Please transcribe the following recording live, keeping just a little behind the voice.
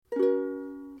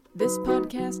This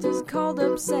podcast is called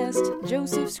Obsessed.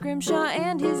 Joseph Scrimshaw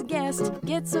and his guest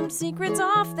get some secrets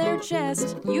off their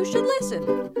chest. You should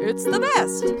listen. It's the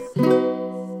best.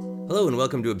 Hello and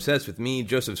welcome to Obsessed with me,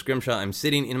 Joseph Scrimshaw. I'm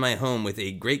sitting in my home with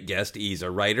a great guest. He's a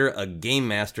writer, a game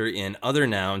master, in other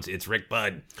nouns. It's Rick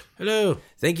Budd. Hello.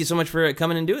 Thank you so much for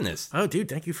coming and doing this. Oh, dude,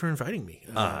 thank you for inviting me.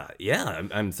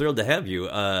 I'm thrilled to have you.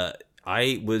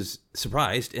 I was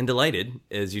surprised and delighted,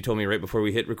 as you told me right before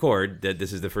we hit record, that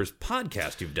this is the first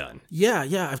podcast you've done.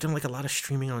 Yeah, I've done like a lot of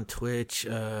streaming on Twitch,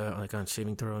 like on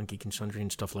Saving Throw and Geek and Sundry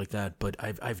and stuff like that. But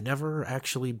I've never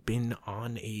actually been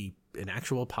on an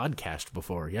actual podcast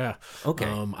before. Yeah. Okay.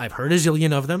 I've heard a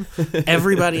zillion of them.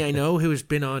 Everybody I know who has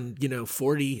been on,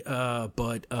 40.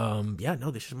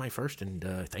 This is my first,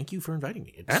 and thank you for inviting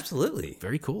me. It's Absolutely.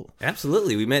 very cool.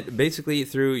 Absolutely. We met basically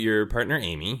through your partner,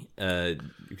 Amy,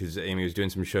 because Amy was doing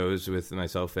some shows with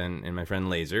myself and my friend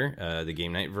Laser, the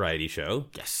Game Night Variety Show.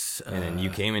 Yes. And then you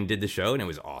came and did the show, and it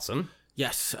was awesome.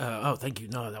 Yes. Thank you.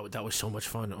 No, that was so much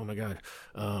fun. Oh my God.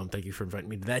 Thank you for inviting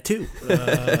me to that too.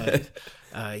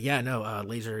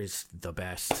 Laser is the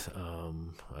best.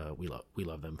 We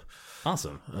love them.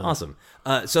 Awesome.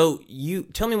 So you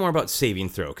tell me more about Saving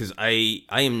Throw, because I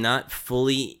am not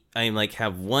fully. I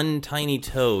have one tiny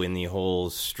toe in the whole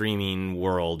streaming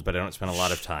world, but I don't spend a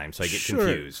lot of time, so I get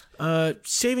confused.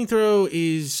 Saving Throw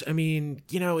is, it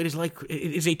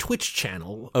is a Twitch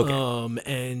channel. Okay.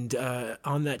 And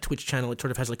on that Twitch channel, it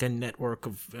sort of has like a network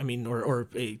of,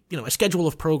 a schedule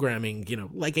of programming,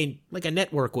 like a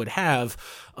network would have,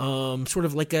 sort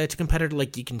of like to compare to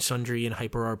like Geek and Sundry and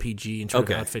Hyper RPG and sort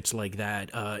of outfits like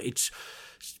that.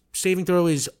 Saving Throw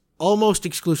is almost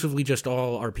exclusively just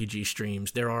all RPG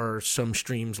streams. There are some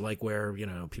streams like where,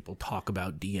 people talk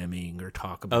about DMing or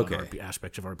talk about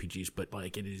aspects of RPGs, but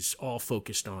it is all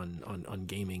focused on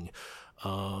gaming.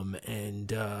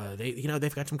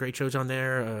 They've got some great shows on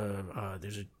there.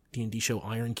 There's a D&D show,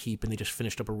 Iron Keep, and they just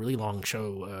finished up a really long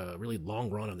show, really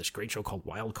long run on this great show called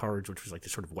Wild Cards, which was like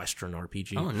this sort of Western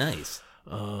RPG. Oh, nice.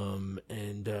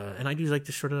 And I do like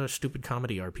this sort of stupid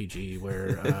comedy RPG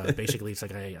where basically it's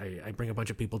like I bring a bunch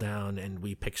of people down and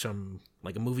we pick some,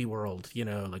 like a movie world,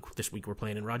 like this week we're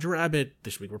playing in Roger Rabbit,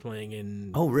 this week we're playing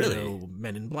in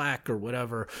Men in Black or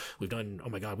whatever. We've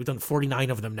done 49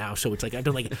 of them now, so it's like I've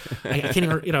done like I can't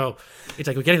even, it's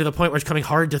like we're getting to the point where it's becoming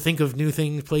hard to think of new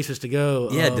places to go.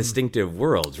 Yeah, distinctive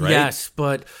worlds, right? Yes,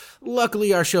 but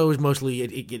luckily our show is mostly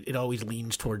it always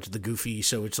leans towards the goofy,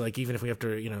 so it's like even if we have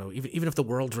to, even if the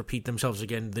worlds repeat themselves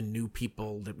again, the new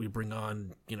people that we bring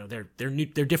on,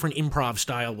 their different improv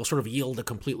style will sort of yield a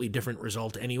completely different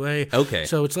result anyway. Okay.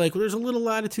 So it's like there's a little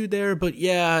latitude there, but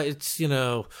yeah, it's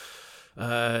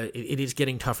it is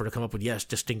getting tougher to come up with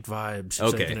distinct vibes. It's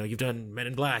okay. Like, you've done Men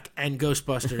in Black and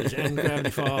Ghostbusters and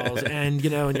Gravity Falls and and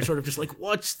you're sort of just like,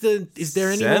 is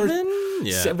there any more?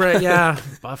 Yeah. Right, yeah.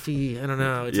 Buffy, I don't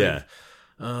know. It's yeah.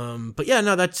 But yeah,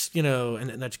 no, that's,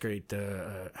 and that's great.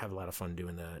 Have a lot of fun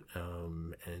doing that.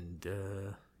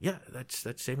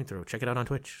 That's Saving Throw. Check it out on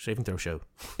Twitch, Saving Throw Show.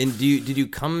 And did you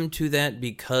come to that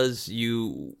because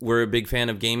you were a big fan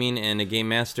of gaming and a game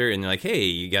master, and you're like, hey,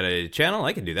 you got a channel?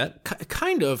 I can do that.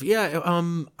 Kind of, yeah.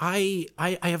 I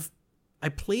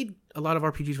played a lot of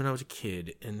RPGs when I was a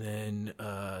kid, and then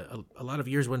a lot of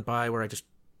years went by where I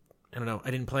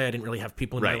didn't play. I didn't really have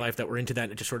people in my life that were into that.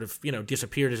 And it just sort of,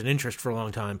 disappeared as an interest for a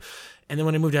long time. And then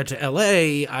when I moved out to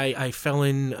LA, I fell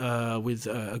in with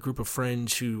a group of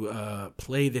friends who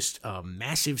play this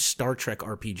massive Star Trek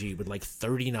RPG with like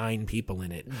 39 people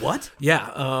in it. What?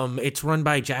 Yeah. It's run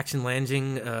by Jackson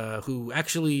Lansing, who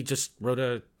actually just wrote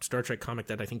a Star Trek comic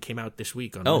that I think came out this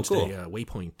week on Wednesday. Cool.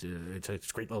 Waypoint. It's a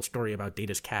great little story about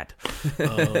Data's cat.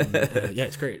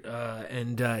 It's great.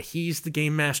 And he's the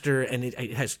game master, and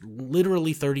it has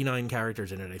literally 39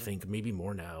 characters in it, I think, maybe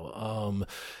more now.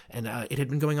 It had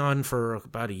been going on for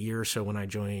about a year or so when I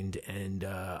joined, and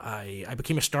I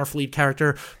became a Starfleet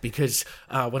character because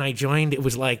when I joined, it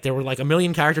was like there were like a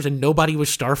million characters and nobody was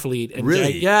Starfleet. And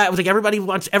really? It was like everybody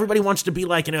wants to be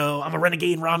like, I'm a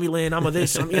renegade Romulan, I'm a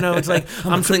this, it's like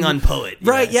I'm Klingon poet.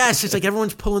 Right, yes. It's like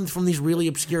everyone's pulling from these really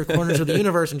obscure corners of the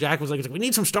universe, and Jack was like, we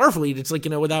need some Starfleet. It's like,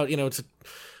 without,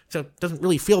 so it doesn't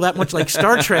really feel that much like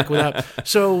Star Trek without.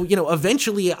 So,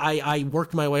 eventually I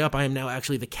worked my way up. I am now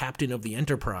actually the captain of the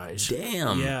Enterprise.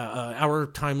 Damn. Yeah. Our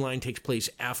timeline takes place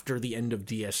after the end of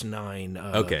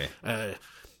DS9. Okay.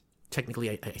 Technically,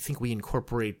 I think we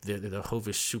incorporate the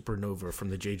Hovis supernova from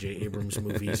the J.J. Abrams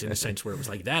movies in a sense where it was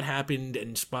like that happened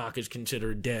and Spock is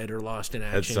considered dead or lost in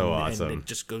action. That's so awesome. And it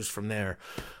just goes from there.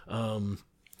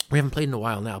 We haven't played in a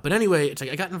while now. But anyway, it's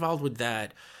like I got involved with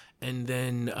that. And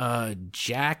then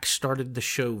Jack started the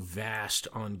show Vast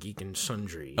on Geek and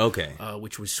Sundry. Okay.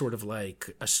 Which was sort of like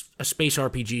a space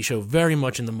RPG show, very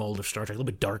much in the mold of Star Trek, a little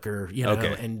bit darker, you know.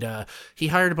 Okay. And he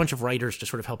hired a bunch of writers to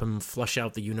sort of help him flush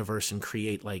out the universe and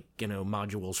create, like, you know,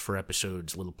 modules for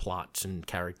episodes, little plots and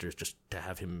characters, just to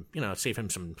have him, you know, save him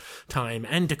some time,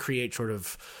 and to create sort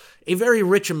of a very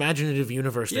rich, imaginative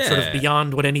universe that's sort of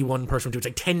beyond what any one person would do. It's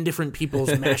like 10 different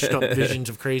people's mashed up visions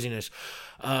of craziness.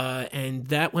 And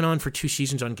that went on for 2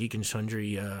 seasons on Geek and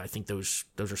Sundry. I think those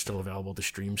are still available to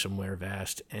stream somewhere,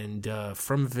 Vast. And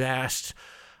from Vast,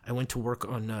 I went to work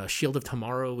on Shield of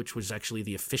Tomorrow, which was actually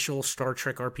the official Star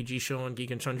Trek RPG show on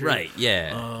Geek and Sundry. Right,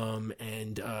 yeah.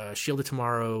 And Shield of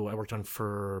Tomorrow, I worked on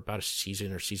for about a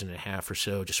season or season and a half or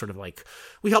so. Just sort of like,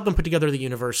 we helped them put together the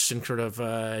universe and sort of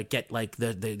get like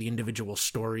the individual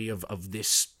story of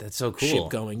this That's so cool. ship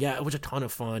going. Yeah, it was a ton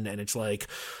of fun. And it's like,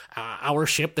 our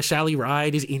ship, the Sally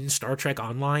Ride, is in Star Trek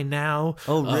Online now.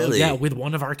 Oh, really? Yeah, with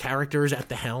one of our characters at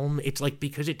the helm. It's like,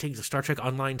 because it takes the Star Trek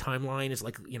Online timeline is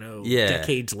like, you know,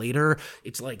 decades later,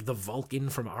 it's like the Vulcan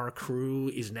from our crew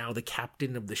is now the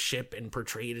captain of the ship and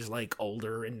portrayed as like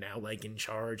older and now like in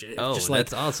charge. It's just like,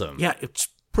 that's awesome. Yeah, it's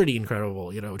pretty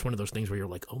incredible. You know, it's one of those things where you're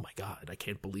like, oh my God, I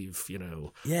can't believe, you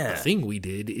know, the thing we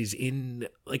did is in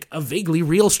like a vaguely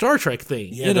real Star Trek thing.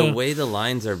 Yeah, you know? The way the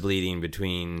lines are bleeding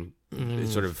between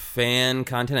sort of fan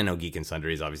content. I know Geek and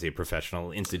Sundry is obviously a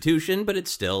professional institution, but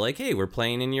it's still like, hey, we're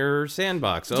playing in your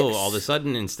sandbox. Oh, all of a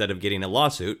sudden, instead of getting a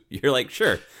lawsuit, you're like,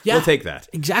 sure, we'll take that.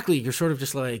 Exactly. You're sort of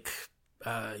just like,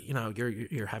 you know,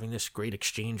 you're having this great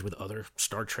exchange with other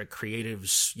Star Trek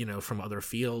creatives, you know, from other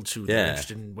fields who are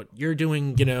interested in what you're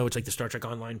doing. You know, it's like the Star Trek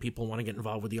Online people want to get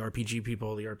involved with the RPG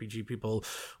people. The RPG people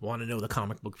want to know the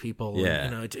comic book people. Yeah.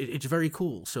 And, you know, it's very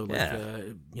cool. So, like,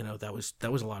 you know, that was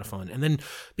a lot of fun. And then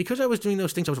because I was doing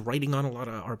those things, I was writing on a lot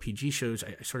of RPG shows.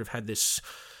 I sort of had this,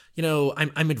 you know,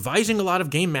 I'm advising a lot of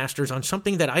game masters on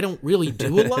something that I don't really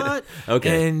do a lot.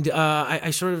 Okay. And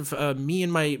I sort of, me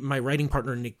and my writing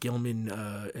partner, Nick Gilman,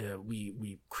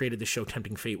 we created the show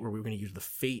Tempting Fate, where we were going to use the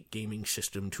Fate gaming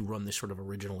system to run this sort of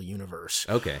original universe.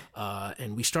 Okay.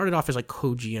 And we started off as like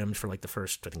co-GMs for like the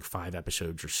first, I think, 5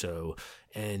 episodes or so.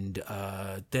 And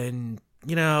then,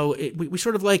 you know, we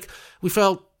sort of like, we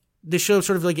felt the show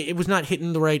sort of like, it was not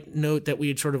hitting the right note that we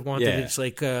had sort of wanted. Yeah. It's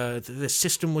like the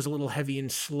system was a little heavy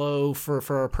and slow for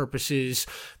our purposes.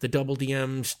 The double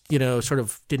DMs, you know, sort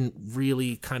of didn't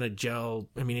really kind of gel.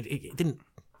 I mean, it didn't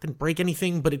break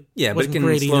anything, but it wasn't can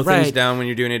great slow either. things Right. down when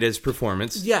you're doing it as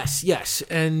performance. Yes,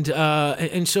 and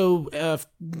so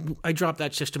I dropped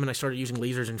that system and I started using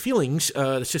Lasers and Feelings,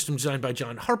 the system designed by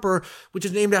John Harper, which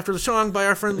is named after the song by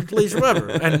our friend Laser Weber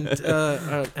and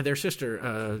their sister,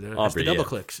 Aubrey, the Double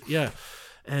Clicks,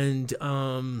 and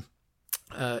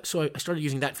so I started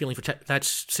using that feeling for that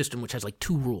system, which has like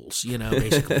 2 rules, you know,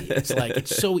 basically. It's like,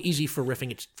 it's so easy for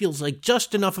riffing. It feels like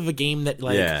just enough of a game that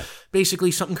like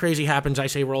basically something crazy happens. I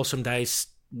say, roll some dice,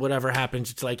 whatever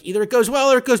happens. It's like either it goes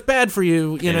well or it goes bad for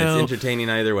you, you know. It's entertaining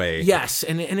either way. Yes.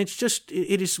 And it's just,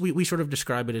 it is, we sort of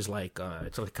describe it as like,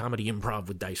 it's like comedy improv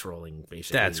with dice rolling,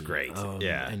 basically. That's great.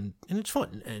 And it's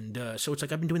fun. And so it's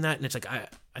like, I've been doing that, and it's like,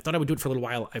 I thought I would do it for a little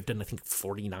while. I've done, I think,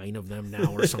 49 of them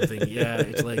now or something.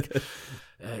 It's like,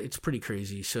 it's pretty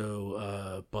crazy.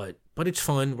 So, but it's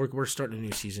fun. We're starting a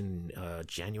new season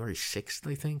January 6th,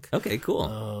 I think. Okay, cool.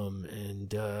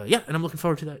 And I'm looking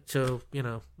forward to that. So, you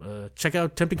know, check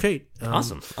out Tempting Fate.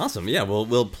 Awesome. Yeah,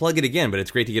 we'll plug it again, but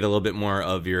it's great to get a little bit more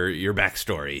of your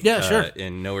backstory. Yeah, sure.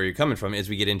 And know where you're coming from as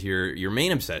we get into your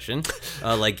main obsession.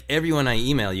 Like everyone I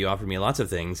email, you offered me lots of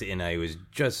things, and I was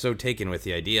just so taken with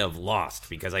the idea of Lost,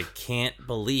 because I can't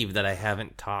believe that I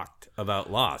haven't talked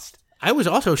about Lost. I was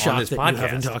also shocked that podcast. you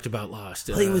haven't talked about Lost.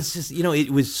 Well, it was just, you know, it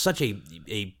was such a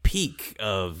peak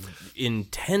of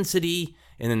intensity.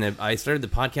 And then I started the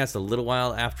podcast a little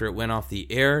while after it went off the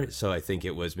air, so I think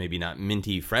it was maybe not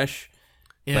minty fresh.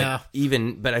 Yeah.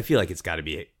 But I feel like it's got to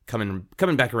be coming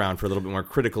back around for a little bit more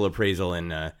critical appraisal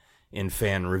and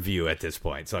fan review at this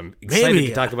point. So I'm excited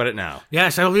to talk about it now.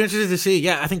 Yes, I'll be interested to see.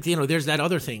 Yeah, I think, you know, there's that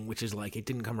other thing, which is like, it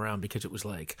didn't come around because it was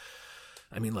like,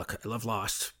 I mean, look, I love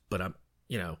Lost, but I'm,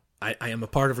 you know, I am a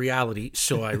part of reality,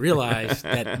 so I realized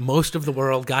that most of the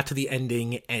world got to the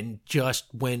ending and just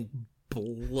went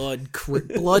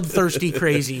bloodthirsty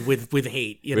crazy with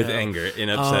hate, you know, with anger and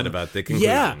upset about the conclusion.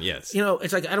 Yeah, yes. You know,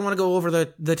 it's like, I don't want to go over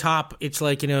the top. It's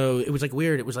like, you know, it was like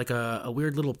weird. It was like a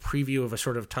weird little preview of a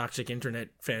sort of toxic internet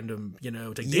fandom. You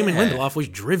know, it's like Damon Lindelof was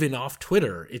driven off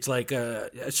Twitter. It's like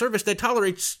a service that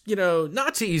tolerates, you know,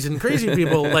 Nazis and crazy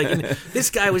people. Like, and this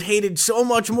guy was hated so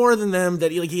much more than them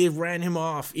that he ran him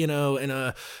off. You know, and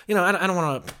you know, I don't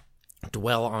want to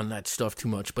dwell on that stuff too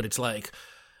much, but it's like,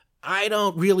 I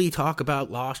don't really talk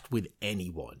about Lost with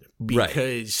anyone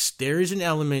because there is an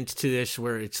element to this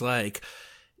where it's like,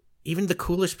 even the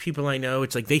coolest people I know,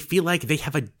 it's like they feel like they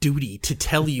have a duty to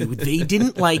tell you they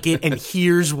didn't like it and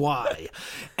here's why.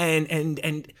 And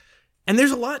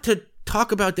there's a lot to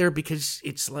talk about there because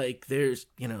it's like there's,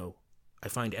 I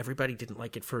find everybody didn't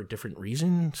like it for a different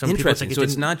reason. Some Interesting. People,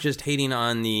 it's not just hating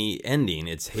on the ending;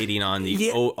 it's hating on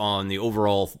the on the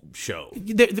overall show.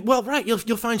 Well, right. You'll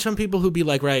find some people who be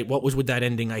like, right, what was with that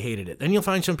ending? I hated it. Then you'll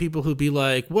find some people who be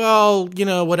like, well,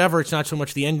 whatever. It's not so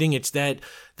much the ending; it's that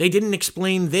they didn't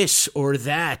explain this or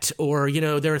that, or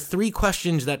there are 3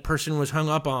 questions that person was hung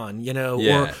up on,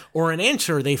 or an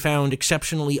answer they found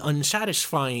exceptionally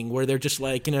unsatisfying, where they're just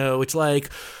like, it's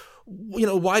like,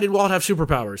 why did Walt have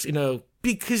superpowers?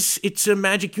 Because it's a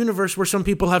magic universe where some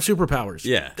people have superpowers.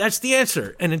 Yeah. That's the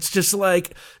answer. And it's just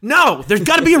like, no, there's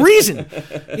got to be a reason.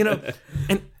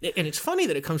 And it's funny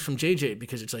that it comes from JJ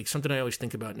because it's like something I always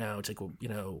think about now. It's like, well,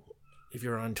 if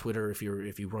you're on Twitter, if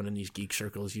you run in these geek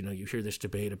circles, you hear this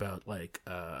debate about like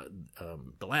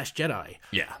The Last Jedi.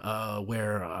 Yeah.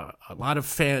 Where a lot of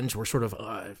fans were sort of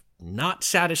not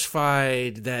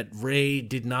satisfied that Rey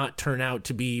did not turn out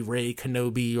to be Rey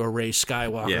Kenobi or Rey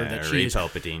Skywalker. Yeah, that Rey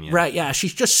Palpatine. Yeah. Right, yeah,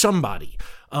 she's just somebody.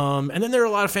 And then there are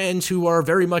a lot of fans who are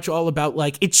very much all about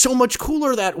like, it's so much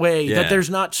cooler that way, that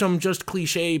there's not some just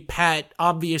cliche, pat,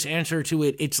 obvious answer to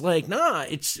it. It's like, nah,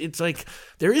 it's like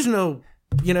there is no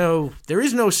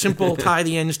simple tie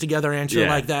the ends together answer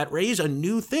like that. Rey's a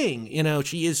new thing.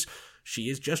 She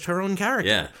is just her own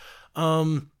character.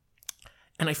 Yeah.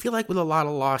 And I feel like with a lot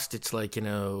of Lost, it's like,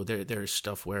 there's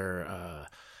stuff where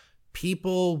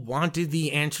people wanted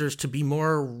the answers to be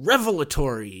more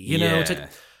revelatory. It's like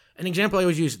an example I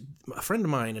always use, a friend of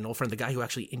mine, an old friend, the guy who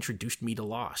actually introduced me to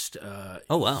Lost.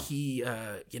 Oh, wow. He,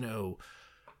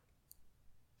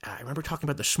 I remember talking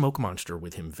about the smoke monster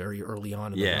with him very early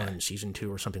on in the run, season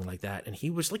 2 or something like that. And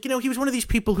he was like, he was one of these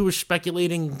people who was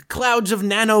speculating clouds of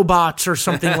nanobots or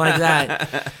something like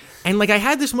that. And like, I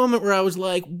had this moment where I was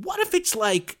like, what if it's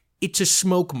like, it's a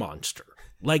smoke monster?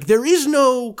 Like, there is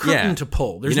no curtain to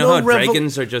pull. There's how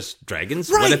dragons are just dragons?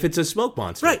 Right. What if it's a smoke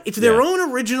monster? Right. It's their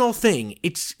own original thing.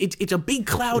 It's a big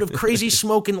cloud of crazy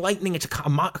smoke and lightning. It's a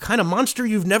kind of monster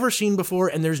you've never seen before,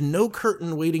 and there's no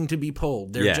curtain waiting to be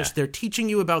pulled. They're teaching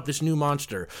you about this new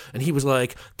monster. And he was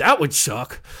like, that would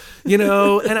suck. And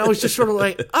I was just sort of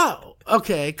like, oh,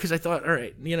 okay. Because I thought, all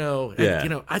right,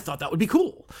 I thought that would be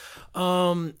cool.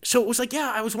 So it was like,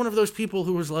 I was one of those people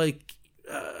who was like,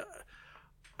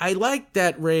 I like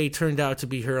that Rey turned out to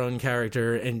be her own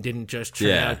character and didn't just turn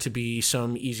out to be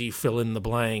some easy fill in the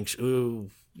blanks.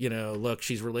 Ooh, look,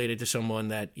 she's related to someone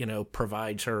that,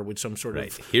 provides her with some sort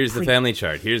of... Here's the family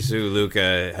chart. Here's who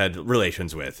Luca had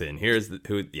relations with. And here's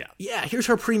who... Yeah, here's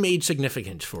her pre-made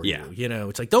significance for you.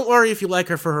 It's like, don't worry if you like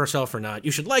her for herself or not. You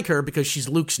should like her because she's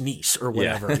Luke's niece or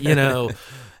whatever,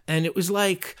 And it was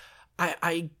like,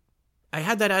 I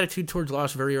had that attitude towards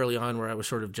Lost very early on where I was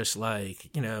sort of just like,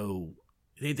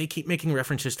 They keep making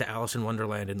references to Alice in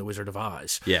Wonderland and The Wizard of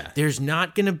Oz. Yeah. There's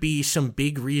not going to be some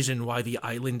big reason why the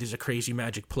island is a crazy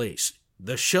magic place.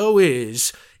 The show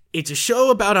is, it's a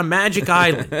show about a magic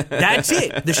island. That's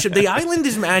it. The island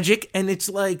is magic, and it's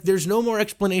like, there's no more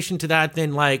explanation to that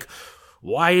than like,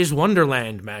 why is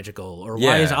Wonderland magical? Or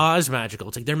why is Oz magical?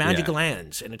 It's like, they're magic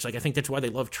lands. And it's like, I think that's why they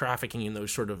love trafficking in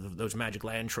those magic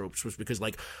land tropes, was because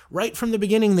like, right from the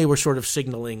beginning, they were sort of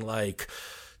signaling like,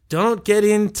 don't get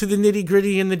into the nitty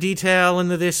gritty and the detail and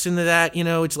the this and the that.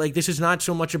 It's like, this is not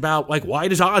so much about like, why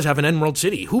does Oz have an Emerald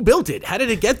City? Who built it? How did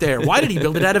it get there? Why did he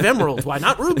build it out of emeralds? Why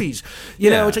not rubies?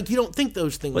 It's like, you don't think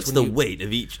those things. What's the weight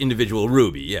of each individual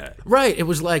ruby? Yeah. Right. It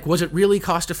was like, was it really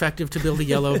cost effective to build a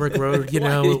yellow brick road?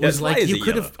 It was like, you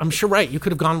could have, I'm sure, right. You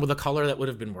could have gone with a color that would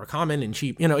have been more common and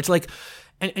cheap. It's like,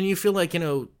 and you feel like,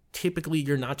 typically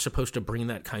you're not supposed to bring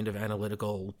that kind of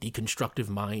analytical, deconstructive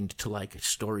mind to like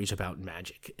stories about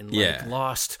magic. And like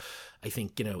Lost, I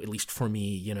think, at least for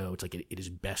me, it's like it is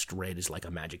best read as like a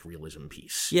magic realism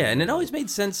piece. Yeah, and it always made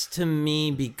sense to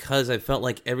me because I felt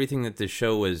like everything that the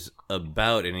show was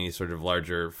about in any sort of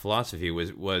larger philosophy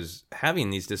was having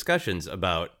these discussions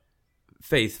about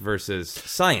faith versus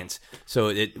science. So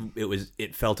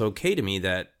it felt okay to me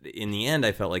that in the end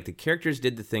I felt like the characters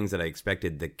did the things that I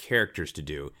expected the characters to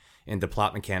do, and the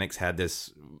plot mechanics had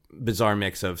this bizarre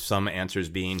mix of some answers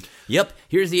being, yep,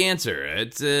 here's the answer,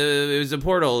 it was a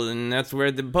portal and that's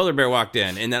where the polar bear walked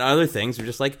in, and then other things are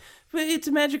just like, it's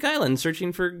a magic island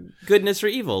searching for goodness or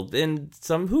evil, and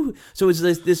so it's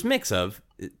this mix of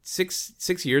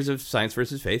six years of science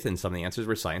versus faith, and some of the answers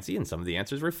were sciencey and some of the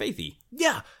answers were faithy.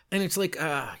 Yeah, and it's like,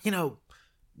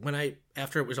 when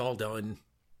after it was all done,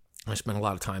 I spent a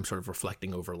lot of time sort of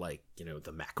reflecting over, like, you know,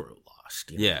 the macro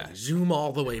Lost. You know, Yeah. zoom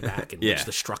all the way back and what's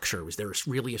the structure? Was there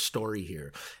really a story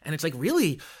here? And it's like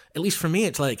really, at least for me,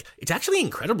 it's like, it's actually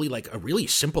incredibly like a really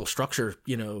simple structure,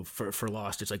 you know, for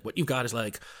Lost. It's like what you've got is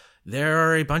like, there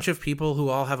are a bunch of people who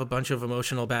all have a bunch of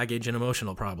emotional baggage and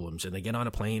emotional problems, and they get on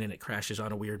a plane and it crashes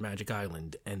on a weird magic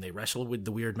island, and they wrestle with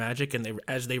the weird magic, and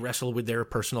as they wrestle with their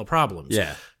personal problems.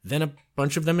 Yeah. Then a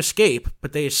bunch of them escape,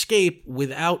 but they escape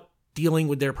without dealing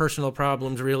with their personal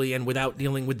problems really, and without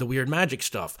dealing with the weird magic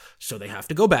stuff. So they have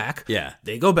to go back. Yeah.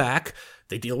 They go back,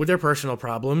 they deal with their personal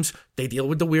problems, they deal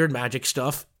with the weird magic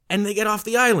stuff, and they get off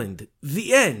the island.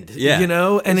 The end. Yeah. You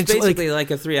know? And it's basically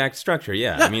like a 3-act structure.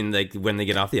 Yeah. I mean, like when they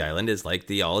get off the island, it's like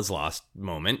the all is lost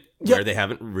moment where they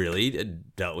haven't really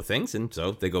dealt with things. And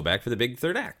so they go back for the big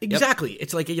 3rd act. Exactly.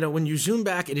 It's like, you know, when you zoom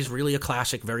back, it is really a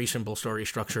classic, very simple story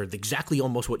structure. Exactly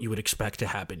almost what you would expect to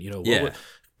happen. You know,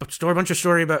 a bunch of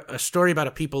story about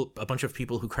a bunch of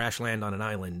people who crash land on an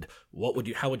island.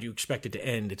 How would you expect it to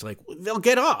end? It's like, they'll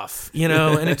get off, you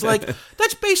know, and it's like,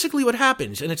 that's basically what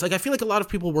happens. And it's like, I feel like a lot of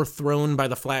people were thrown by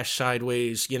the Flash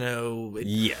sideways, you know.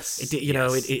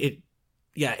 It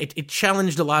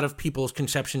challenged a lot of people's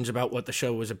conceptions about what the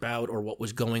show was about or what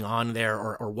was going on there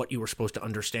or what you were supposed to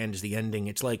understand as the ending.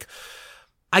 It's like,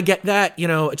 I get that, you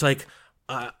know, it's like,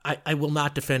 I will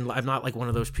not defend. I'm not like one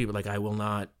of those people. Like I will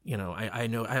not. You know, I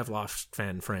know I have Lost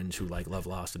fan friends who like love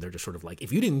Lost, and they're just sort of like,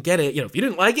 if you didn't get it, you know, if you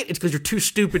didn't like it, it's because you're too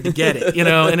stupid to get it. You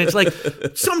know, and it's like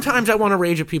sometimes I want to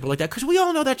rage at people like that because we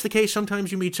all know that's the case.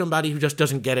 Sometimes you meet somebody who just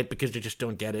doesn't get it because they just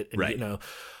don't get it. And, right. You know.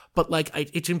 But, like,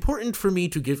 it's important for me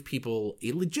to give people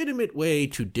a legitimate way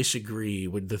to disagree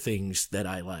with the things that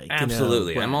I like.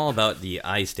 Absolutely. You know? I'm all about the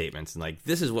I statements. And, like,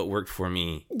 this is what worked for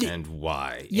me and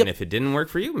why. Yep. And if it didn't work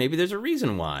for you, maybe there's a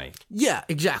reason why. Yeah,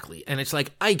 exactly. And it's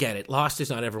like, I get it. Lost is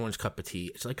not everyone's cup of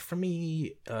tea. It's like, for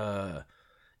me,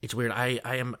 it's weird. I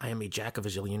am a jack of a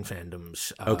zillion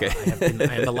fandoms. Okay.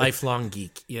 I am a lifelong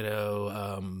geek, you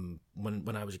know,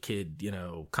 when I was a kid, you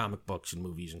know, comic books and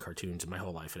movies and cartoons and my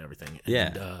whole life and everything.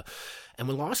 And, and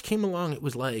when Lost came along, it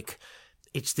was like,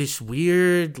 it's this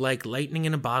weird, like lightning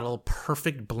in a bottle,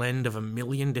 perfect blend of a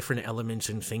million different elements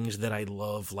and things that I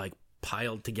love, like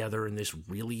piled together in this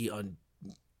really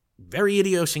very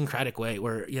idiosyncratic way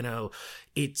where, you know,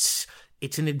 it's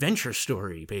an adventure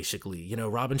story, basically, you know,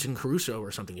 Robinson Crusoe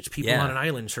or something. It's people on an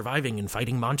island surviving and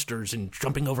fighting monsters and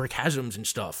jumping over chasms and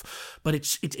stuff. But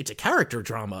it's a character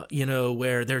drama, you know,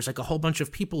 where there's like a whole bunch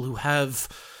of people who have,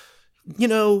 you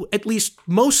know, at least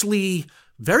mostly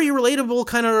very relatable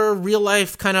kind of real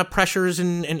life kind of pressures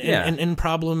and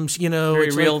problems, you know. Very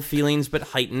it's real like, feelings, but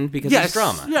heightened because it's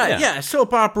drama. Yeah,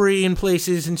 soap opera in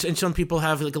places, and some people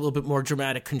have like a little bit more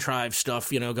dramatic, contrived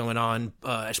stuff, you know, going on,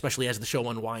 especially as the show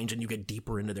unwinds and you get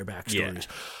deeper into their backstories.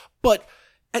 Yeah. But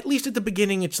at least at the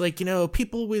beginning, it's like, you know,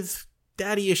 people with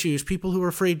daddy issues, people who are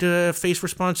afraid to face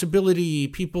responsibility,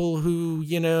 people who,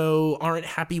 you know, aren't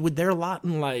happy with their lot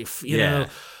in life, you know.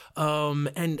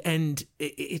 And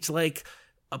it's like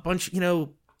a bunch, you know,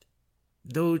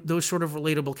 those sort of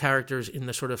relatable characters in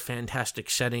the sort of fantastic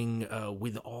setting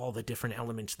with all the different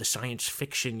elements, the science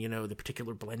fiction, you know, the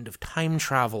particular blend of time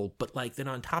travel, but like then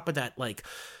on top of that, like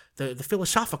the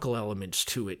philosophical elements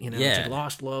to it, you know, it's like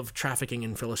lost love, trafficking,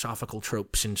 and philosophical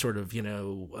tropes, and sort of, you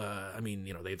know, I mean,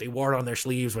 you know, they wore it on their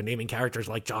sleeves when naming characters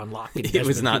like John Locke. And it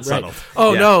was not subtle.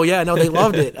 Oh no, they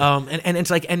loved it. And it's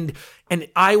like, and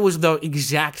I was the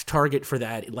exact target for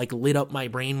that. It like lit up my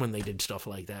brain when they did stuff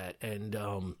like that, and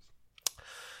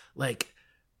like,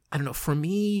 I don't know, for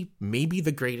me, maybe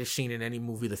the greatest scene in any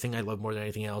movie, the thing I love more than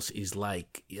anything else is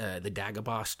like the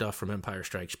Dagobah stuff from Empire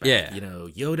Strikes Back. Yeah. You know,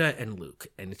 Yoda and Luke.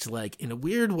 And it's like, in a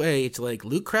weird way, it's like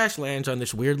Luke crash lands on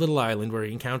this weird little island where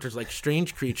he encounters like a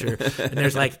strange creature. And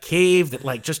there's like a cave that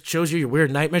like just shows you your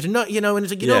weird nightmares. And no, you know, and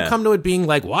it's like, you don't come to it being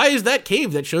like, why is that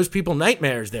cave that shows people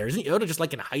nightmares there? Isn't Yoda just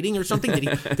like in hiding or something? Did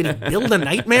he build a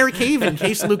nightmare cave in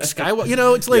case Luke Skywalker? You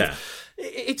know, it's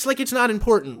like, it's not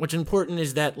important. What's important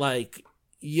is that like,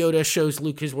 Yoda shows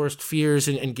Luke his worst fears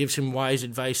and gives him wise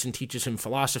advice and teaches him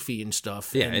philosophy and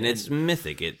stuff. Yeah, and it's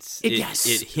mythic. It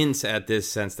hints at this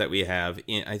sense that we have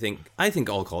in, I think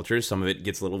all cultures, some of it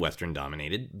gets a little Western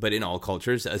dominated, but in all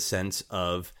cultures, a sense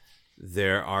of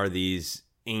there are these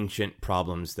ancient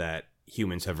problems that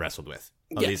humans have wrestled with.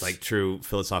 These like true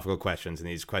philosophical questions and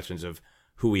these questions of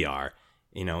who we are,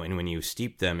 you know, and when you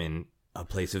steep them in a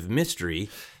place of mystery,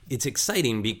 it's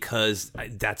exciting because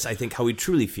that's, I think, how we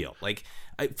truly feel. Like,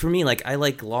 for me, like, I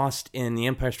like Lost in The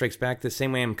Empire Strikes Back the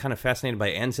same way I'm kind of fascinated by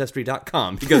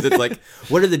Ancestry.com, because it's like,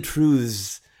 what are the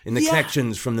truths in the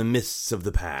connections from the mists of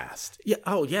the past. Yeah.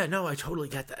 Oh, yeah. No, I totally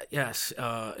get that. Yes.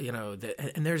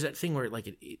 And there's that thing where like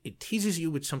it teases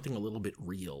you with something a little bit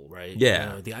real, right?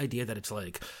 Yeah. The idea that it's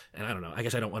like, and I don't know, I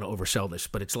guess I don't want to oversell this,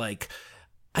 but it's like,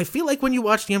 I feel like when you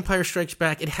watch The Empire Strikes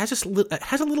Back, it has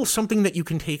a little something that you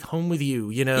can take home with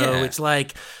you. It's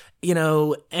like,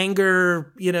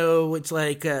 anger. It's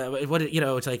like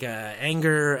it's like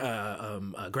anger,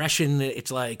 aggression.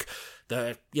 It's like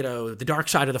the dark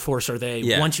side of the Force. Are they?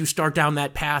 Yeah. Once you start down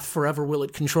that path, forever will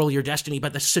it control your destiny.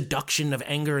 But the seduction of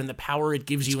anger and the power it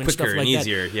gives you and stuff like and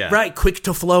easier, that. Yeah. Right, quick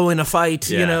to flow in a fight.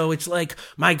 Yeah. It's like,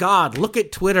 my God, look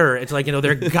at Twitter. It's like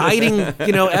their guiding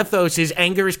ethos is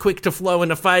anger is quick to flow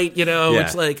in a fight.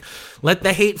 It's like, let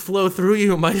the hate flow through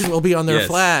you. Might as well be on their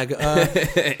flag.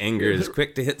 Anger is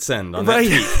quick to hit send on that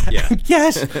tweet. Yeah.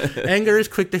 Yes, anger is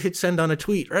quick to hit send on a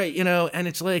tweet. Right, and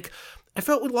it's like, I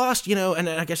felt with Lost, and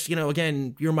I guess,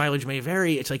 again, your mileage may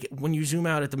vary. It's like when you zoom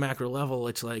out at the macro level,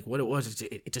 it's like what it was.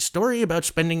 It's a story about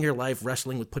spending your life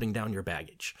wrestling with putting down your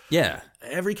baggage. Yeah.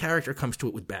 Every character comes to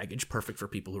it with baggage, perfect for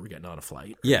people who are getting on a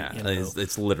flight. Yeah.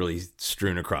 It's literally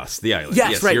strewn across the island.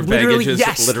 Yes, right. Your literally,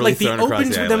 baggage is literally like the thrown across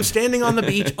opens the with them island. standing on the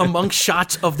beach amongst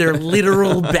shots of their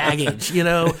literal baggage,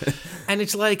 And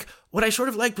it's like, what I sort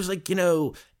of liked was like,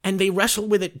 and they wrestle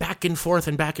with it back and forth,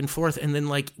 and then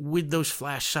like with those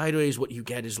flash sideways, what you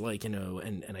get is like,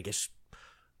 and I guess,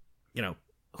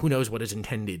 who knows what is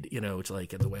intended, it's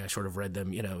like the way I sort of read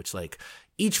them, it's like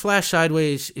each flash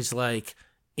sideways is like,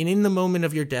 and in the moment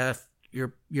of your death,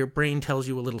 your brain tells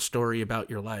you a little story about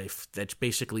your life that's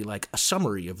basically like a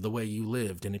summary of the way you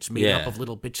lived, and it's made up of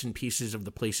little bits and pieces of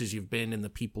the places you've been and the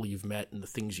people you've met and the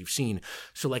things you've seen.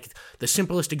 So like the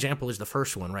simplest example is the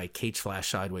first one, right? Kate's flash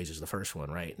sideways is the first one,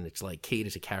 right? And it's like Kate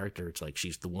is a character. It's like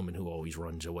she's the woman who always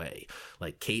runs away.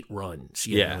 Like Kate runs,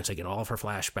 it's like in all of her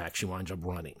flashbacks she winds up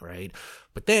running, right?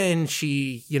 But then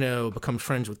she, becomes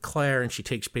friends with Claire, and she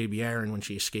takes baby Aaron when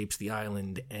she escapes the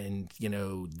island, and,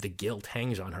 the guilt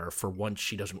hangs on her. For once,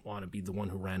 she doesn't want to be the one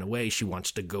who ran away. She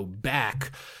wants to go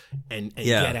back and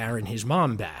get Aaron his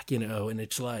mom back, and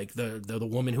it's like the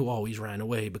woman who always ran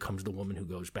away becomes the woman who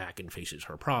goes back and faces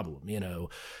her problem,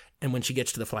 And when she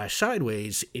gets to the flash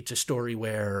sideways, it's a story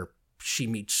where she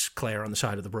meets Claire on the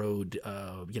side of the road,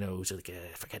 it's like,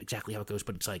 I forget exactly how it goes,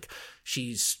 but it's like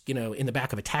she's, in the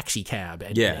back of a taxi cab,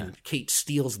 and Kate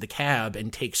steals the cab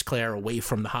and takes Claire away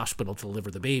from the hospital to deliver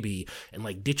the baby, and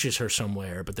like ditches her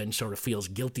somewhere, but then sort of feels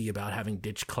guilty about having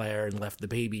ditched Claire and left the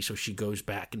baby, so she goes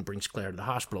back and brings Claire to the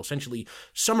hospital, essentially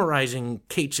summarizing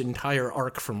Kate's entire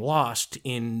arc from Lost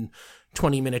in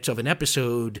 20 minutes of an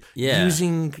episode,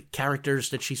 using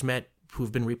characters that she's met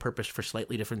who've been repurposed for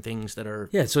slightly different things that are...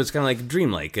 Yeah, so it's kind of like a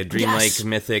dreamlike,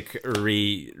 mythic,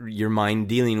 your mind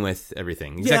dealing with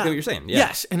everything. Exactly what you're saying. Yeah.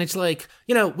 Yes, and it's like,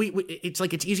 it's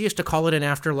like it's easiest to call it an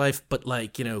afterlife, but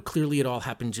like, clearly it all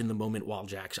happens in the moment while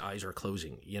Jack's eyes are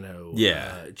closing,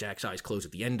 Jack's eyes close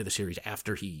at the end of the series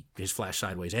after his flash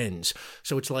sideways ends.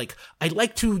 So it's like, I'd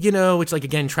like to, it's like,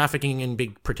 again, trafficking in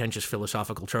big, pretentious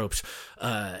philosophical tropes.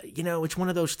 It's one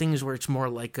of those things where it's more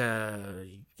like a,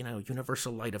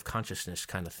 universal light of consciousness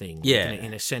kind of thing. Yeah. Like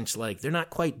in a sense, like they're not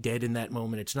quite dead in that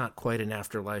moment. It's not quite an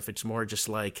afterlife. It's more just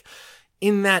like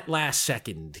in that last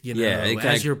second,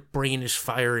 as your brain is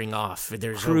firing off.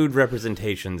 There's crude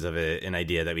representations of an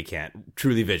idea that we can't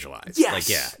truly visualize. Yes.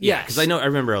 Like, yeah. Because I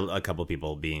remember a couple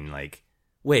people being like,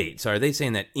 wait, so are they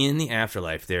saying that in the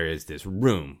afterlife there is this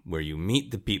room where you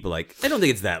meet the people? Like, I don't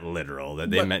think it's that literal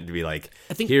that they meant to be like,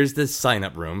 here's this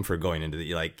sign-up room for going into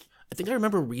the, like... I think I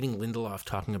remember reading Lindelof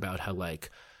talking about how,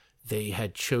 like, they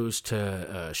had chose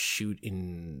to shoot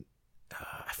in,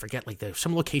 I forget, like,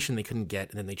 some location they couldn't get,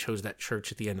 and then they chose that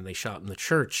church at the end, and they shot in the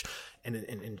church,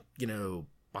 and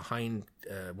behind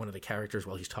one of the characters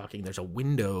while he's talking, there's a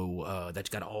window that's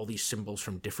got all these symbols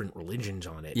from different religions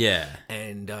on it. Yeah.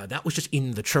 And that was just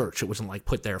in the church. It wasn't like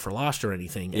put there for Lost or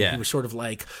anything. And he was sort of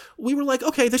like, we were like,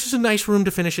 okay, this is a nice room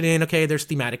to finish it in. Okay, there's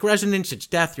thematic resonance. It's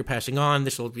death. You're passing on.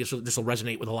 This will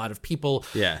resonate with a lot of people.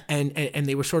 Yeah. And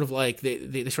they were sort of like,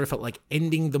 they sort of felt like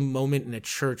ending the moment in a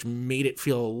church made it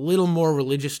feel a little more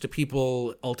religious to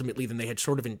people ultimately than they had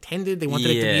sort of intended. They wanted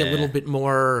it to be a little bit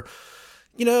more...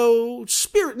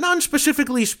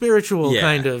 non-specifically spiritual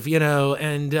kind of,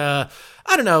 and I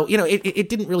don't know, it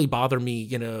didn't really bother me,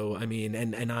 I mean,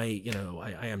 and I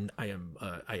am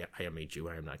a Jew,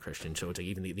 I am not Christian, so it's like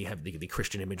even they have the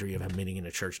Christian imagery of him meeting in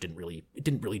a church didn't really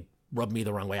rub me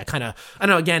the wrong way. I don't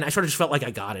know, again, I sort of just felt like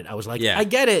I got it. I was like, I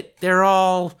get it. They're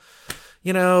all...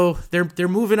 they're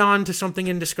moving on to something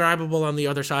indescribable on the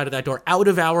other side of that door, out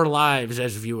of our lives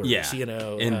as viewers.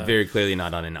 And very clearly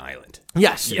not on an island.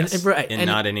 Yes. And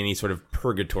not in any sort of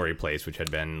purgatory place, which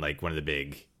had been like one of the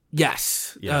big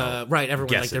Yes. You know, right.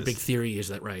 Everyone, guesses. like, their big theory is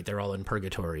that, right, they're all in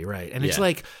purgatory, right? And it's Yeah.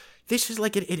 like, this is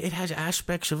like, it has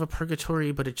aspects of a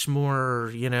purgatory, but it's more,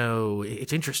 you know,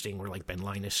 it's interesting where, like, Ben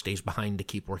Linus stays behind to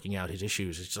keep working out his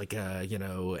issues. It's like, you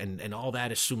know, and all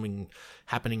that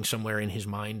happening somewhere in his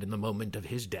mind in the moment of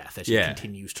his death as he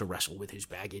continues to wrestle with his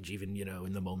baggage, even, you know,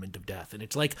 in the moment of death. And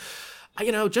it's like,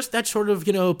 you know, just that sort of,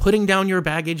 you know, putting down your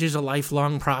baggage is a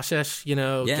lifelong process, you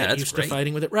know, get used to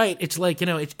fighting with it. Right. It's like, you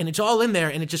know, it's all in there,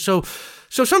 and it's just so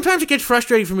sometimes it gets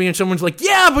frustrating for me, and someone's like,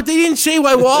 yeah, but they didn't say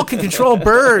why Walt can control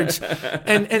birds.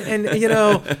 And you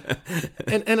know,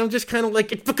 and I'm just kind of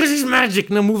like, it's because he's magic.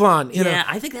 Now move on. You know?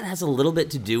 I think that has a little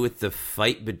bit to do with the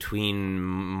fight between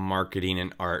marketing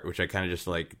and art, which I kind of just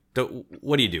like,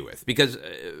 what do you do with? Because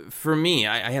for me,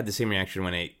 I had the same reaction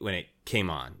when it came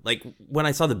on. Like, when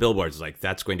I saw the billboards, like,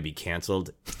 that's going to be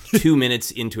canceled 2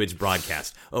 minutes into its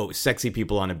broadcast. Oh, sexy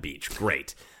people on a beach.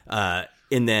 Great.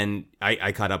 And then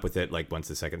I caught up with it, like, once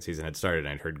the second season had started, and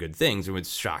I'd heard good things, and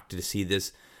was shocked to see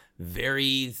this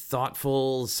very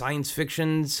thoughtful science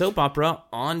fiction soap opera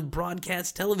on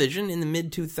broadcast television in the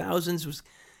mid-2000s. Was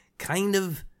kind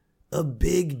of a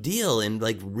big deal and,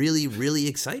 like, really, really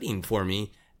exciting for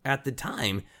me at the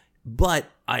time. But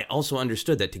I also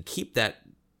understood that to keep that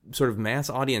sort of mass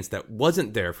audience that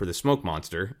wasn't there for the smoke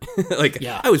monster,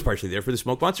 I was partially there for the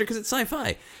smoke monster because it's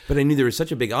sci-fi, but I knew there was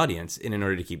such a big audience, and in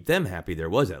order to keep them happy, there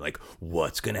was that, like,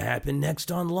 what's going to happen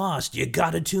next on Lost? You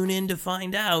got to tune in to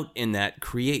find out. And that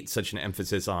creates such an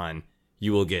emphasis on,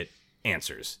 you will get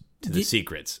answers to the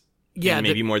secrets. Yeah,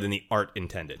 maybe more than the art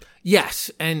intended.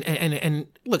 Yes, and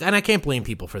look, and I can't blame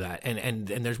people for that. And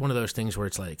there's one of those things where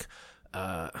it's like,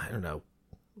 I don't know,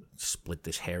 split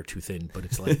this hair too thin, but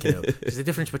it's like, you know, there's a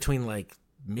difference between, like,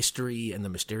 mystery and the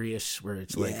mysterious, where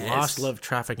it's like lost, love,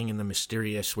 trafficking, and the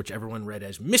mysterious, which everyone read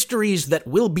as mysteries that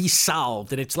will be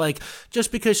solved. And it's like,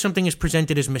 just because something is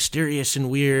presented as mysterious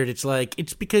and weird, it's like,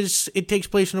 it's because it takes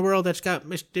place in a world that's got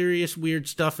mysterious, weird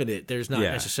stuff in it. There's not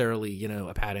necessarily, you know,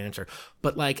 a pat answer.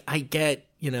 But, like, I get,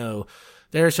 you know,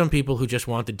 there are some people who just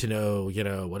wanted to know, you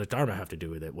know, what does Dharma have to do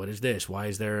with it? What is this? Why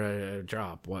is there a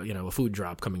drop? What, you know, a food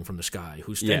drop coming from the sky?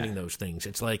 Who's sending those things?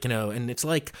 It's like, you know, and it's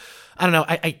like, I don't know.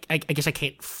 I guess I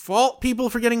can't fault people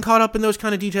for getting caught up in those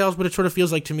kind of details, but it sort of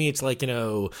feels like to me, it's like, you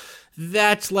know,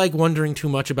 that's like wondering too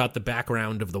much about the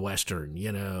background of the Western.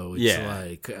 You know, it's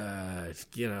like,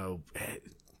 you know.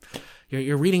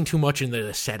 You're reading too much into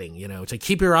the setting, you know. It's like,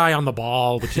 keep your eye on the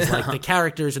ball, which is like the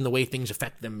characters and the way things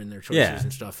affect them and their choices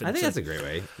and stuff. And I think that's a great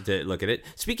way to look at it.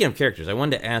 Speaking of characters, I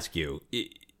wanted to ask you,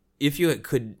 if you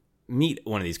could meet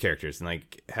one of these characters and,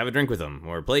 like, have a drink with them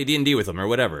or play D&D with them or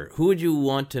whatever, who would you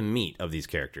want to meet of these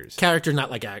characters? Character, not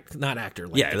like not actor.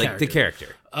 Like the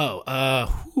character.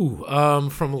 Oh,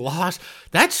 from Lost.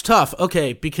 That's tough.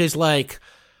 Okay, because, like,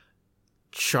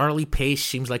 Charlie Pace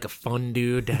seems like a fun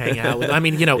dude to hang out with. I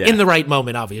mean, you know, in the right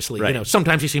moment, obviously. Right. You know,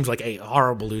 sometimes he seems like a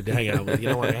horrible dude to hang out with. You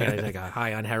don't want to hang out like a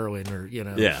high on heroin or, you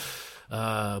know. Yeah.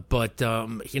 But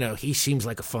you know, he seems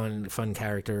like a fun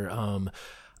character.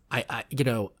 I you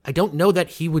know, I don't know that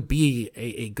he would be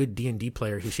a good D&D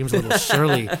player. He seems a little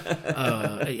surly.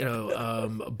 You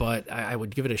know, but I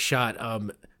would give it a shot.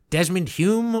 Desmond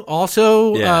Hume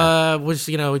also was,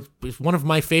 you know, was one of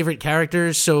my favorite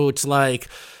characters. So it's like,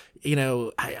 you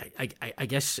know, I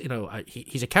guess, you know,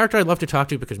 he's a character I'd love to talk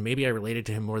to because maybe I related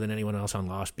to him more than anyone else on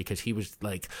Lost, because he was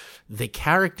like the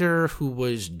character who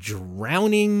was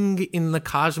drowning in the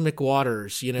cosmic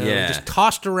waters, you know, just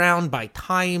tossed around by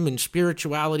time and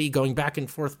spirituality, going back and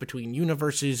forth between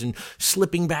universes and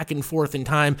slipping back and forth in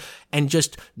time, and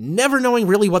just never knowing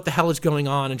really what the hell is going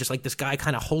on, and just like this guy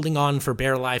kind of holding on for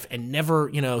bare life and never,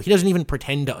 you know, he doesn't even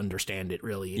pretend to understand it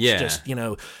really. It's just, you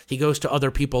know, he goes to other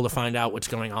people to find out what's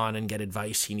going on and get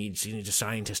advice. He needs a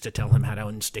scientist to tell him how to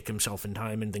unstick himself in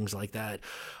time and things like that.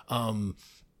 And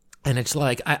it's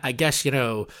like, I guess, you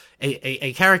know,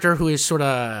 a character who is sort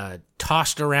of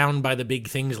tossed around by the big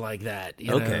things like that,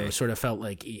 you know, sort of felt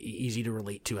like easy to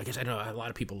relate to. I guess, I know a lot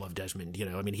of people love Desmond, you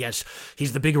know, I mean,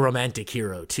 he's the big romantic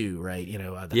hero too, right? You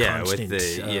know, the constant,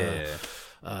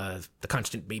 the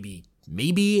constant maybe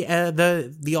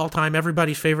the all-time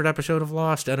everybody's favorite episode of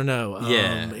Lost. I don't know.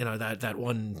 You know, that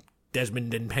one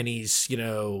Desmond and Penny's, you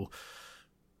know,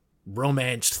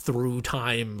 romanced through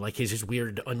time, like his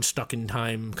weird unstuck in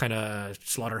time kind of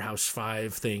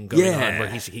Slaughterhouse-5 thing going on, where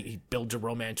he builds a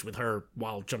romance with her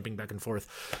while jumping back and forth.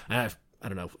 I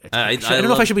don't know. I don't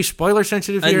know if I should be spoiler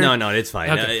sensitive here. No, it's fine.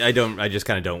 Okay. I just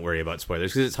kind of don't worry about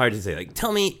spoilers because it's hard to say, like,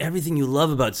 tell me everything you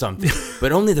love about something,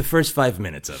 but only the first 5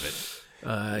 minutes of it.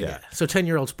 Yeah. So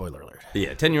 10-year-old spoiler alert.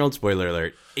 Yeah, 10-year-old spoiler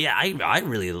alert. Yeah, I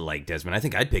really like Desmond. I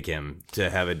think I'd pick him to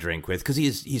have a drink with because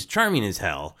he's charming as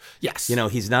hell. Yes. You know,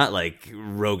 he's not like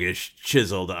roguish,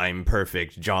 chiseled, I'm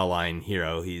perfect jawline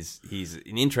hero. He's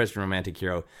an interesting romantic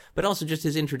hero, but also just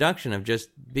his introduction of just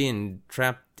being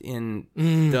trapped in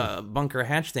the bunker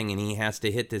hatch thing, and he has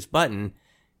to hit this button.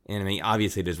 And I mean,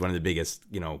 obviously, there's one of the biggest,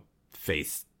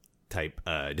 faith type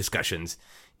discussions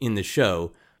in the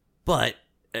show, but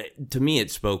to me,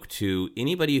 it spoke to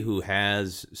anybody who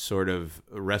has sort of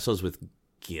wrestles with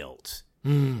guilt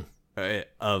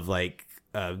of like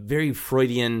very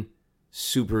Freudian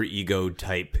super ego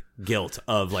type guilt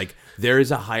of like, there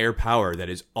is a higher power that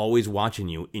is always watching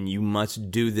you and you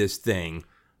must do this thing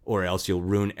or else you'll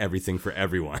ruin everything for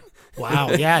everyone.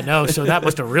 Wow. Yeah, no. So that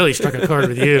must have really struck a chord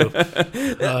with you.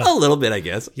 A little bit, I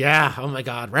guess. Yeah. Oh my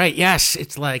God. Right. Yes.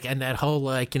 It's like, and that whole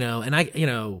like, and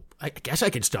I guess I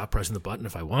could stop pressing the button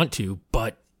if I want to,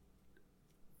 but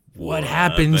what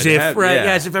happens if, right? Yeah.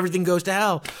 Yes. If everything goes to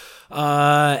hell.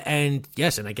 And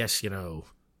yes. And I guess,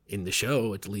 in the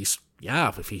show, at least,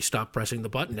 yeah, if he stopped pressing the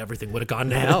button, everything would have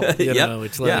gone to hell.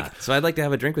 It's like, yeah. So I'd like to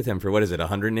have a drink with him for, what is it,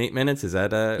 108 minutes? Is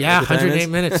that 108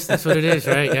 minutes. That's what it is,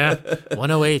 right? Yeah,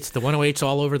 108. The 108's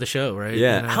all over the show, right?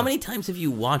 Yeah. How many times have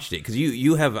you watched it? Because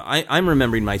you have. I'm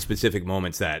remembering my specific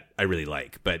moments that I really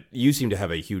like, but you seem to have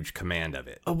a huge command of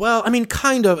it. Well, I mean,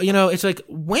 kind of. It's like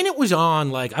when it was on,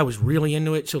 like I was really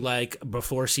into it. So like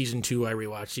before season 2, I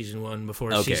rewatched season 1.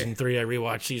 Before season 3, I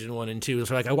rewatched season 1 and 2.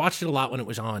 So like I watched it a lot when it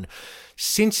was on.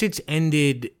 Since it's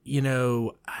ended, I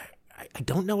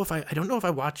don't know if I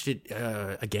watched it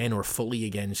again or fully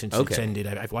again since it's ended.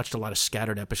 I've watched a lot of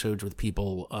scattered episodes with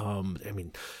people.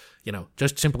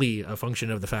 Just simply a function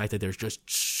of the fact that there's just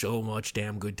so much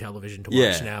damn good television to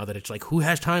watch now that it's like, who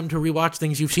has time to rewatch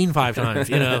things you've seen 5 times,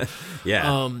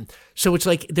 Yeah. So it's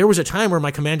like there was a time where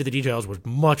my command of the details was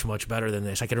much, much better than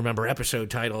this. I could remember episode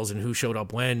titles and who showed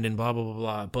up when and blah, blah, blah,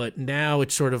 blah. But now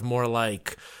it's sort of more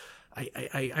like,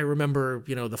 I remember,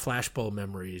 the flashbulb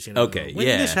memories, when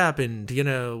this happened,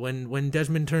 when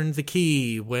Desmond turned the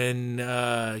key, when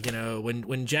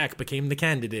Jack became the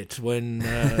candidate, when,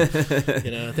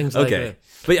 things like that.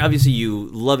 But obviously you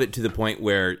love it to the point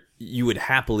where you would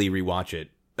happily rewatch it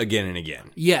again and again.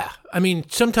 Yeah. I mean,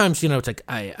 sometimes, it's like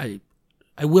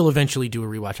I will eventually do a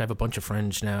rewatch. I have a bunch of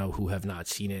friends now who have not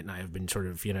seen it, and I have been sort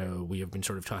of, we have been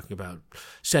sort of talking about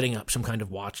setting up some kind of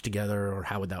watch together or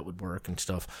how that would work and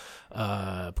stuff.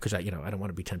 Because I don't want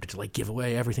to be tempted to like give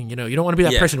away everything. You don't want to be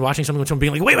that person watching something with someone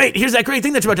being like, wait, here's that great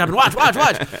thing that's about to happen.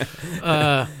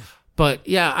 Watch. But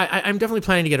yeah, I'm definitely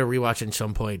planning to get a rewatch at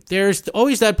some point. There's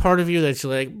always that part of you that's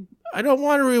like, I don't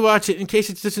want to rewatch it in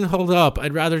case it doesn't hold up.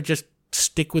 I'd rather just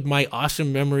stick with my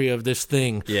awesome memory of this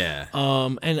thing. Yeah.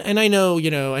 And I know,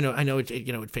 I know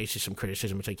it faces some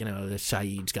criticism. It's like, the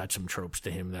Saeed's got some tropes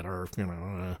to him that are,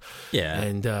 yeah.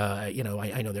 And,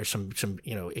 I know there's some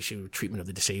issue treatment of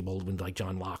the disabled with like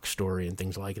John Locke's story and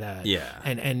things like that. Yeah.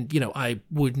 And I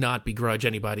would not begrudge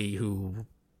anybody who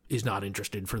is not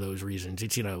interested for those reasons.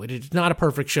 It's, it's not a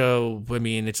perfect show. I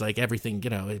mean, it's like everything,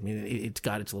 it's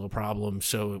got its little problems.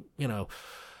 So,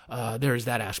 there is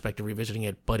that aspect of revisiting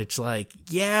it, but it's like,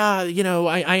 yeah,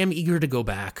 I am eager to go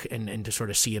back and to sort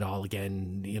of see it all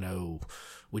again,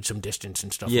 with some distance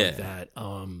and stuff like that.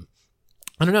 I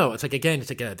don't know. It's like, again,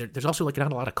 there's also like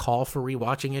not a lot of call for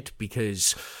rewatching it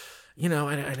because, I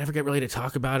never get really to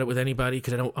talk about it with anybody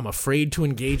because I'm afraid to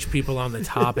engage people on the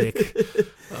topic.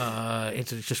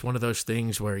 It's just one of those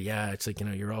things where, it's like,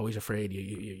 you're always afraid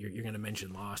you're going to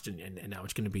mention Lost and now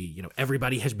it's going to be,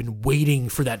 everybody has been waiting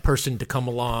for that person to come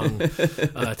along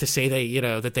to say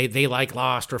that they like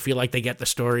Lost or feel like they get the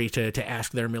story to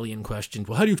ask their million questions.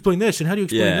 Well, how do you explain this? And how do you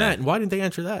explain that? And why didn't they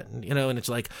answer that? And, and it's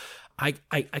like, I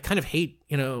kind of hate,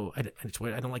 it's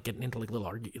weird. I don't like getting into like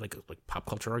little like pop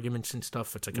culture arguments and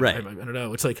stuff. It's like, right. I don't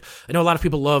know. It's like, I know a lot of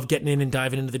people love getting in and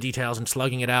diving into the details and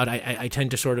slugging it out. I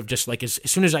tend to sort of just like, as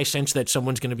soon as I sense that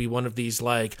someone's going to be one of these,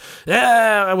 like,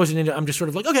 I wasn't into, I'm just sort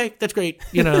of like, okay, that's great.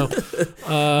 Yeah.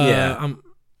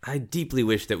 I deeply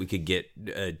wish that we could get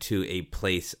to a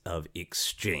place of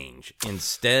exchange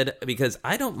instead, because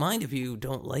I don't mind if you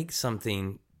don't like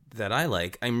something that I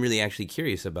like. I'm really actually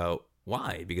curious about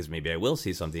why, because maybe I will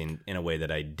see something in a way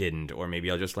that I didn't, or maybe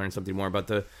I'll just learn something more about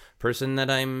the person that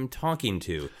I'm talking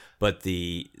to. But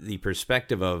the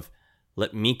perspective of,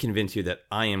 let me convince you that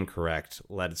I am correct,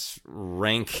 let's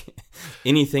rank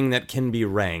anything that can be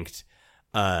ranked.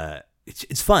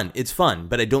 It's fun,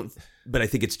 but I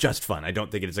think it's just fun. I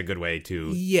don't think it's a good way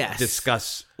to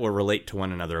discuss or relate to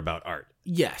one another about art.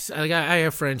 Yes, like I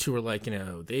have friends who are like,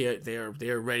 they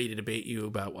are ready to debate you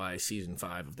about why season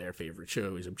 5 of their favorite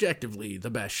show is objectively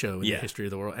the best show in the history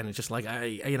of the world, and it's just like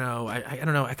I don't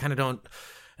know, I kind of don't.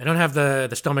 I don't have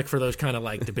the stomach for those kind of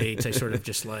like debates. I sort of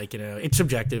just like, it's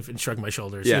subjective and shrug my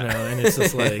shoulders, and it's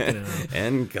just like,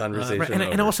 and conversation.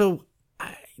 And also,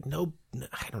 I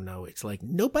don't know. It's like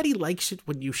nobody likes it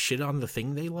when you shit on the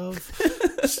thing they love.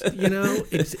 It's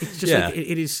just like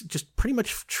it is just pretty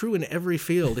much true in every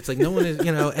field. It's like no one is,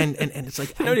 and it's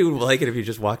like nobody would like it if you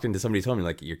just walked into somebody's home and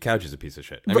like your couch is a piece of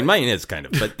shit. I mean, mine is kind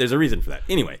of, but there's a reason for that.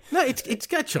 Anyway, no, it's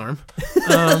got charm.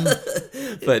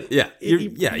 But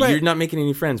you're not making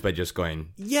any friends by just going.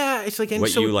 Yeah, it's like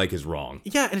you like is wrong.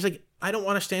 Yeah, and it's like I don't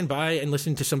want to stand by and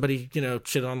listen to somebody,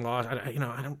 shit on Lost.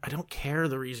 I don't care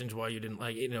the reasons why you didn't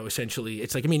like, essentially.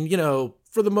 It's like, I mean,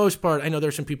 for the most part, I know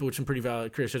there's some people with some pretty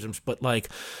valid criticisms, but like,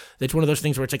 it's one of those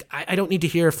things where it's like, I don't need to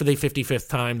hear for the 55th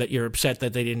time that you're upset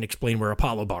that they didn't explain where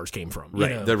Apollo bars came from.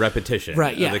 Right, the repetition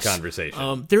of the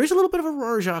conversation. There is a little bit of a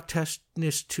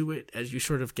Rorschach-ness to it as you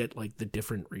sort of get like the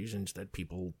different reasons that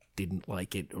people didn't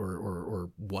like it or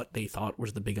what they thought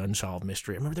was the big unsolved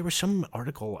mystery. I remember there was some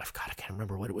article, I can't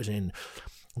remember what it was in.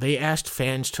 They asked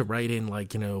fans to write in,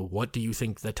 like, what do you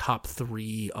think the top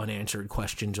 3 unanswered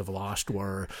questions of Lost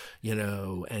were,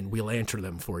 and we'll answer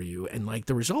them for you. And, like,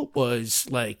 the result was,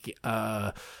 like,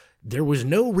 there was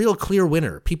no real clear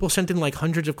winner. People sent in like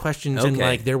hundreds of questions, and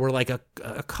like there were like a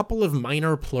couple of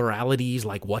minor pluralities,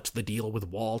 like what's the deal with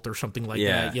Walt or something like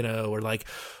that, or like,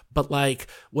 but like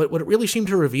what it really seemed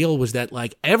to reveal was that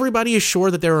like everybody is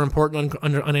sure that there are important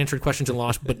unanswered questions in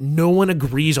Lost, but no one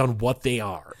agrees on what they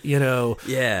are,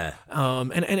 Yeah.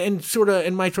 And sort of,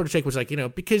 and my sort of take was like,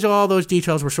 because all those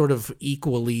details were sort of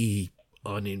equally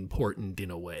unimportant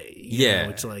in a way.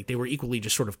 It's like they were equally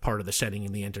just sort of part of the setting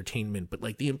and the entertainment, but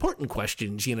like the important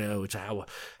questions, it's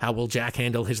how will Jack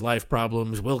handle his life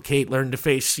problems? Will Kate learn to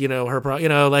face,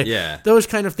 her those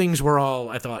kind of things were all,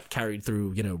 I thought, carried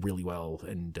through, really well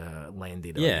and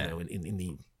landed in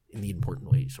the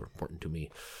important ways, or important to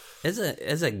me. As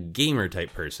a gamer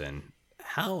type person,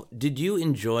 how did you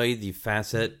enjoy the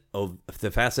facet of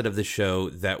the show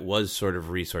that was sort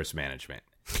of resource management?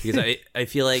 Because I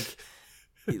feel like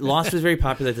Lost was very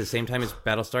popular at the same time as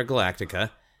Battlestar Galactica,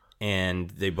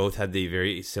 and they both had the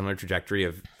very similar trajectory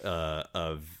of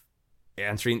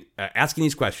asking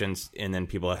these questions, and then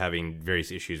people having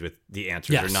various issues with the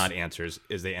answers or not answers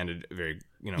as they ended very,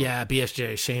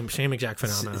 BSJ, same exact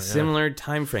phenomenon. Similar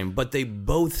time frame, but they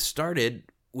both started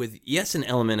with an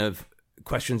element of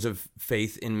questions of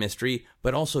faith and mystery,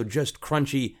 but also just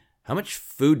crunchy. How much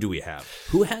food do we have?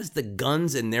 Who has the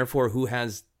guns, and therefore who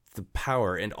has the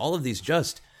power? And all of these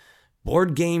just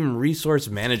board game resource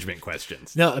management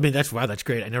questions. No, I mean that's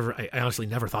great. I honestly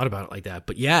never thought about it like that.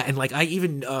 But yeah, and like I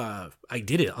even I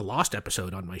did a Lost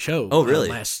episode on my show. Oh, really?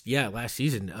 Last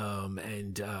season.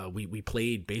 And we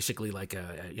played basically like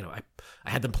I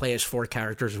had them play as 4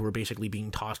 characters who were basically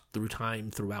being tossed through time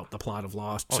throughout the plot of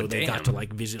Lost. So they got to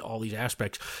like visit all these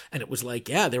aspects, and it was like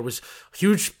there was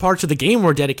huge parts of the game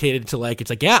were dedicated to like,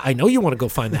 it's like I know you want to go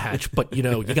find the hatch, but you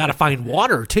got to find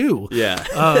water too. Yeah.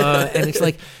 And it's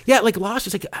like like Lost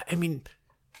is like, I mean,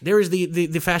 there is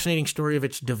the fascinating story of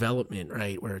its development,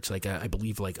 right? Where it's like, I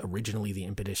believe like originally the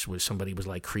impetus was somebody was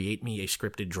like, create me a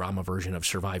scripted drama version of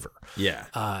Survivor. Yeah.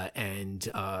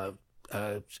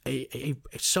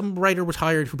 Some writer was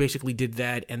hired who basically did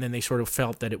that, and then they sort of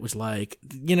felt that it was like,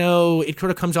 it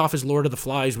sort of comes off as Lord of the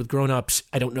Flies with grown-ups.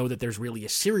 I don't know that there's really a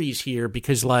series here,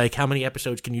 because like how many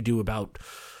episodes can you do about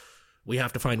we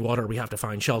have to find water, we have to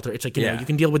find shelter? It's like, you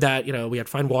can deal with that, we have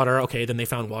to find water, okay, then they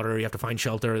found water, you have to find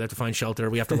shelter, they have to find shelter,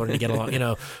 we have to learn to get along,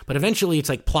 but eventually it's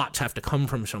like plots have to come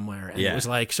from somewhere, and it was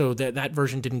like, so that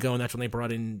version didn't go, and that's when they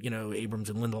brought in, Abrams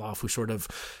and Lindelof, who sort of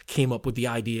came up with the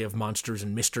idea of monsters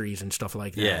and mysteries and stuff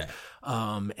like that.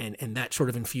 And that sort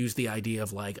of infused the idea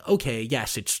of like, okay,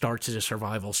 yes, it starts as a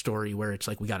survival story where it's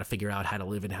like, we got to figure out how to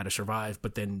live and how to survive,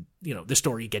 but then, the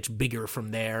story gets bigger from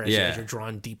there as you're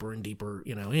drawn deeper and deeper,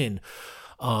 in.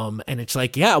 And it's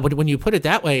like, when you put it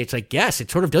that way, it's like, yes, it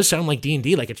sort of does sound like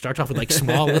D&D. Like it starts off with like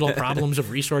small little problems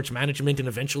of resource management, and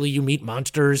eventually you meet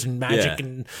monsters and magic,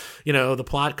 and, the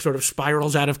plot sort of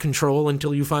spirals out of control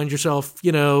until you find yourself,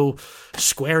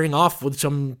 squaring off with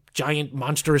some giant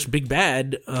monstrous big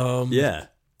bad. So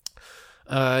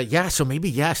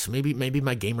maybe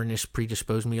my gamerness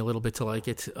predisposed me a little bit to like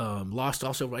it. Lost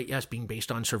also, right? Yes, being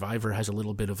based on Survivor has a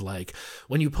little bit of like,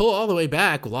 when you pull all the way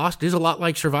back, Lost is a lot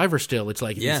like Survivor still. It's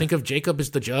like, if you think of Jacob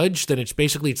as the judge, then it's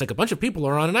like a bunch of people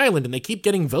are on an island and they keep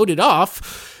getting voted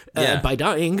off. by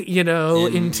dying,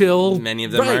 until many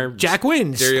of them are Jack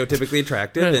wins. Stereotypically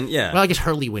attractive, and Well, I guess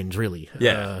Hurley wins, really.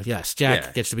 Yeah. Yes,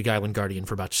 Jack gets to be Island Guardian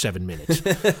for about 7 minutes.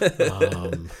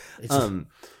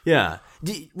 Yeah.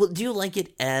 Do you like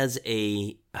it as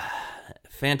a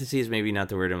fantasy? Is maybe not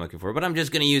the word I'm looking for, but I'm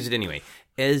just going to use it anyway.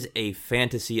 As a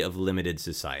fantasy of limited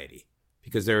society,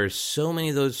 because there are so many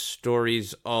of those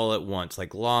stories all at once,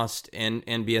 like Lost and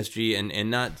BSG,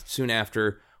 and not soon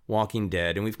after Walking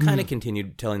Dead, and we've kind of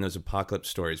continued telling those apocalypse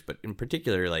stories, but in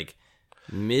particular, like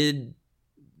mid,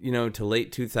 to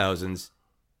late 2000s,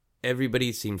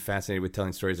 everybody seemed fascinated with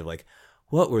telling stories of like,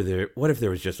 what if there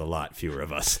was just a lot fewer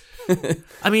of us?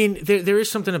 I mean, there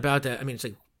is something about that. I mean, it's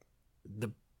like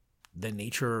the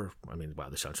nature. I mean, wow,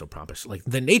 this sounds so pompous. Like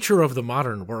the nature of the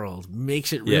modern world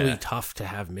makes it really tough to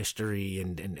have mystery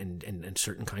and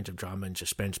certain kinds of drama and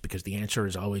suspense, because the answer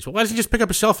is always, well, why doesn't you just pick up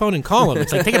a cell phone and call him?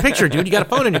 It's like, take a picture, dude. You got a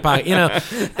phone in your pocket,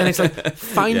 And it's like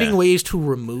finding ways to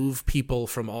remove people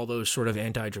from all those sort of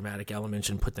anti-dramatic elements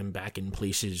and put them back in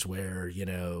places where,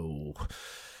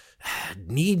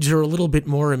 needs are a little bit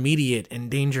more immediate and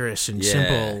dangerous and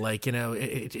simple. Like,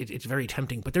 it's very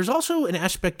tempting. But there's also an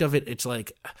aspect of it. It's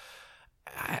like,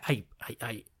 I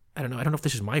don't know. I don't know if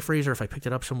this is my phrase or if I picked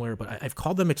it up somewhere, but I've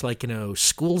called them, it's like,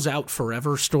 school's out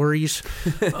forever stories.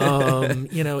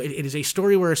 It is a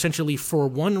story where essentially for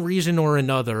one reason or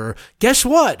another, guess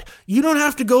what? You don't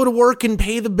have to go to work and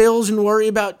pay the bills and worry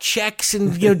about checks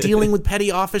and, dealing with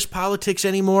petty office politics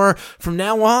anymore. From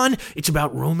now on, it's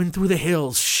about roaming through the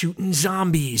hills, shooting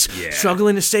zombies,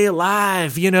 struggling to stay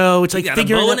alive. It's like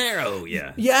figuring out a bow and arrow.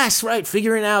 Yeah. Yes, right.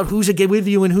 Figuring out who's with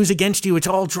you and who's against you. It's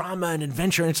all drama and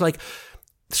adventure. And it's like,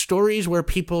 stories where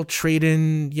people trade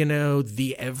in,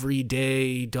 the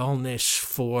everyday dullness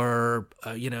for,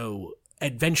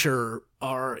 adventure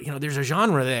are, there's a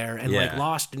genre there. And like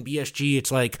Lost and BSG,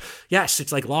 it's like, yes,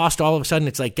 it's like Lost all of a sudden.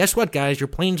 It's like, guess what, guys? Your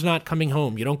plane's not coming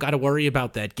home. You don't got to worry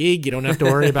about that gig. You don't have to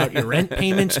worry about your rent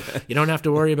payments. You don't have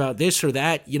to worry about this or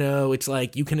that. It's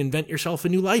like you can invent yourself a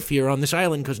new life here on this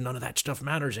island because none of that stuff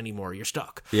matters anymore. You're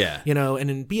stuck. Yeah. And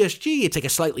in BSG, it's like a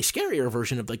slightly scarier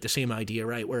version of like the same idea,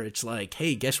 right? Where it's like,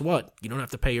 hey, guess what? You don't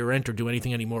have to pay your rent or do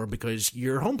anything anymore because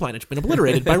your home planet's been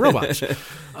obliterated by robots.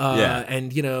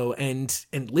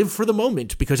 And live for the moment,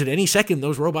 because at any second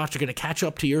those robots are going to catch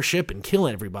up to your ship and kill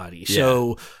everybody.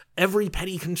 So every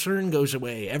petty concern goes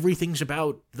away. Everything's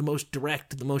about the most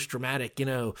direct, the most dramatic.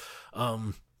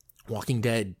 Walking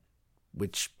Dead,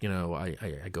 which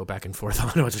I go back and forth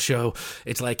on as a show.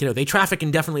 It's like they traffic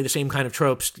in definitely the same kind of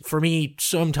tropes. For me,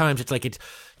 sometimes it's like it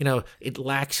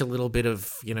lacks a little bit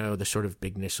of the sort of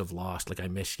bigness of Lost. Like I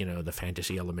miss the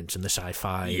fantasy elements and the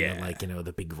sci-fi, and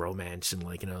the big romance, and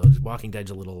Walking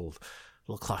Dead's a little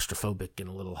claustrophobic and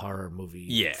a little horror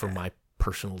movie for my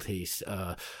personal taste.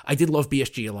 I did love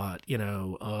BSG a lot.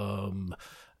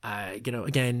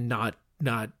 Again, not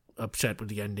upset with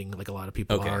the ending like a lot of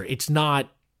people are. It's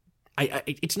not.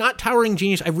 It's not towering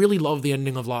genius. I really love the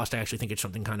ending of Lost. I actually think it's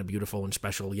something kind of beautiful and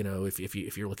special.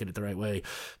 If you're looking at it the right way.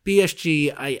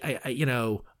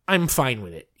 BSG, I'm fine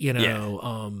with it.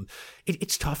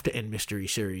 It's tough to end mystery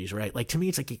series, right? Like to me,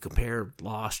 it's like you compare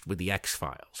Lost with the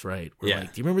X-Files, right? Where,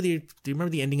 like, do you remember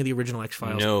the ending of the original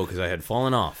X-Files? No, because I had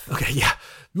fallen off. Okay, yeah,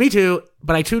 me too.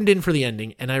 But I tuned in for the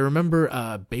ending, and I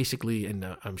remember basically, and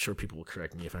I'm sure people will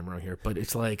correct me if I'm wrong here, but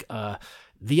it's like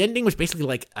the ending was basically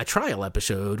like a trial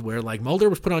episode where like Mulder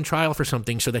was put on trial for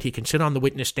something so that he can sit on the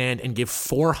witness stand and give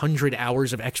 400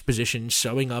 hours of exposition,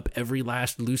 sewing up every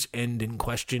last loose end in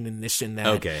question and this and that.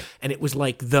 Okay. And it was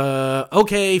like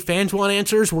fans want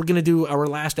answers. We're going to do our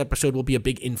last episode will be a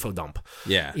big info dump.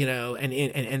 Yeah.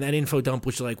 And that info dump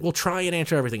was like, we'll try and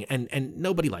answer everything. And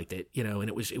nobody liked it, and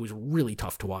it was really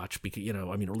tough to watch because,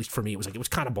 or at least for me, it was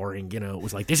kind of boring, it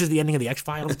was like, this is the ending of the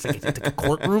X-Files. It's like a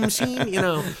courtroom scene,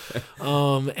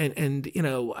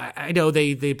 I know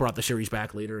they brought the series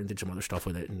back later and did some other stuff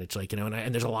with it, and it's like,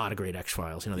 and there's a lot of great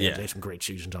X-Files. They had some great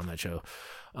seasons on that show.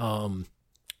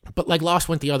 But like Lost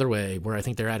went the other way, where I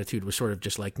think their attitude was sort of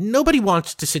just like, nobody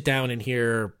wants to sit down and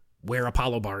hear where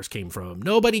Apollo bars came from.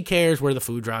 Nobody cares where the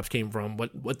food drops came from.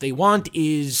 What they want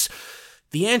is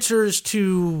the answers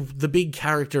to the big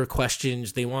character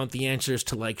questions. They want the answers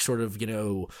to like sort of,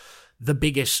 the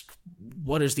biggest,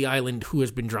 what is the island? Who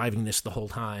has been driving this the whole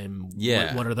time?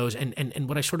 Yeah. What are those? And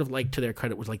what I sort of liked to their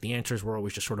credit was like the answers were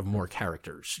always just sort of more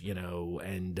characters,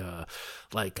 and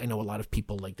like I know a lot of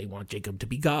people like they want Jacob to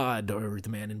be God or the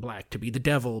Man in Black to be the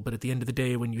devil, but at the end of the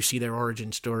day, when you see their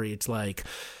origin story, it's like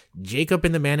Jacob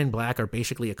and the Man in Black are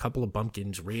basically a couple of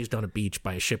bumpkins raised on a beach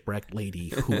by a shipwrecked lady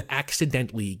who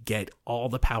accidentally get all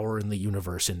the power in the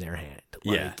universe in their hand.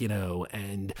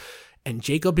 And And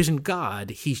Jacob isn't God.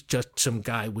 He's just some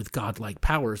guy with godlike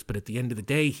powers. But at the end of the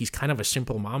day, he's kind of a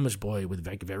simple mama's boy with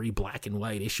like very black and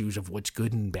white issues of what's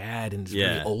good and bad, and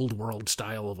very old world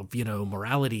style of,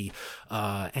 morality.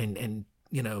 And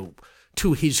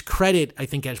to his credit, I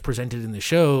think as presented in the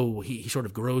show, he sort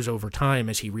of grows over time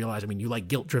as he realizes, you like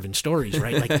guilt-driven stories,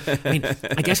 right? Like,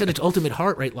 I guess at its ultimate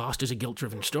heart, right, Lost is a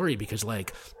guilt-driven story because,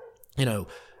 like,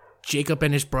 Jacob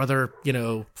and his brother,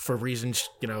 for reasons,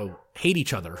 hate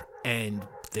each other and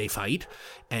they fight.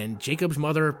 And Jacob's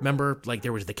mother, remember, like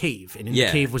there was the cave, and in the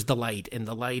cave was the light, and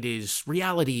the light is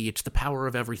reality. It's the power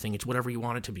of everything. It's whatever you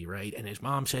want it to be, right? And his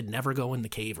mom said, never go in the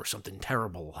cave or something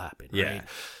terrible will happen, right?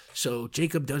 So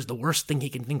Jacob does the worst thing he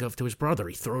can think of to his brother.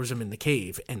 He throws him in the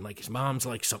cave, and like his mom's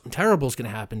like, something terrible is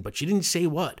going to happen, but she didn't say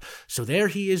what. So there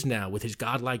he is now with his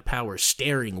godlike powers,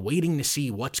 staring, waiting to see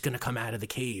what's going to come out of the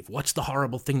cave. What's the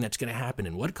horrible thing that's going to happen?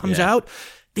 And what comes out?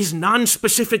 This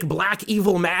non-specific black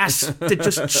evil mass that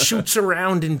just shoots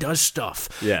around and does stuff.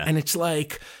 Yeah. And it's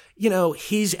like,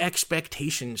 his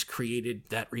expectations created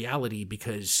that reality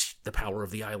because the power of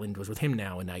the island was with him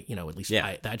now. And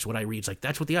that's what I read. It's like,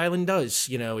 that's what the island does.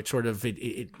 It sort of,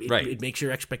 it makes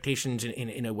your expectations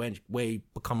in a way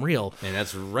become real. And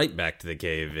that's right back to the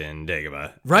cave in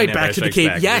Dagobah. Right back to the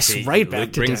cave. Yes, right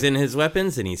back to Luke brings in his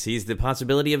weapons and he sees the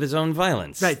possibility of his own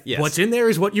violence. Right. Yes. What's in there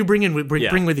is what you bring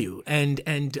with you. And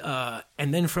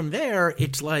then from there,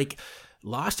 it's like,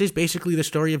 Lost is basically the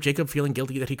story of Jacob feeling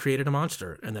guilty that he created a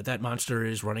monster, and that monster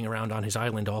is running around on his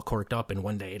island all corked up, and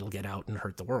one day it'll get out and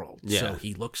hurt the world. Yeah. So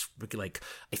he looks like,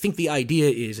 I think the idea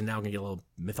is, and now I'm going to get a little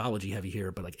mythology heavy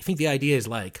here, but like I think the idea is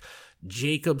like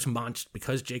Jacob's monster,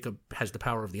 because Jacob has the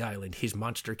power of the island, his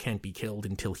monster can't be killed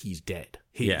until he's dead.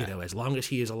 As long as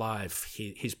he is alive,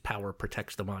 his power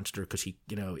protects the monster because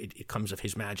it comes of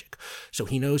his magic. So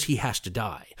he knows he has to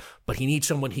die, but he needs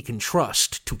someone he can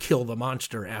trust to kill the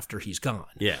monster after he's gone.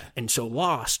 Yeah. And so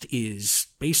Lost is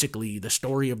basically the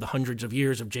story of the hundreds of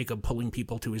years of Jacob pulling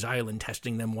people to his island,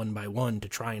 testing them one by one to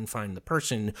try and find the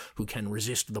person who can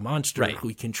resist the monster, who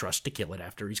he can trust to kill it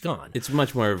after he's gone. It's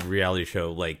much more of a reality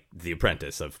show like The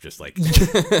Apprentice, of just like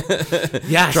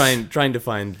yes. trying to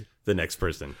find the next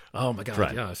person. Oh my God!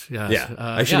 Right. Yes. Yeah.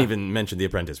 I shouldn't even mention The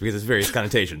Apprentice because it's various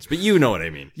connotations, but you know what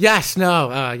I mean. Yes. No.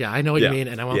 I know what you mean,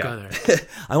 and I won't go there.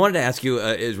 I wanted to ask you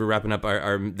as we're wrapping up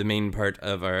the main part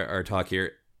of our talk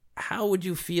here. How would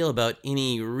you feel about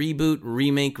any reboot,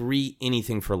 remake,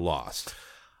 anything for Lost?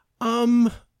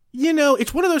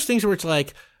 It's one of those things where it's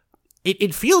like,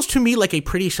 It feels to me like a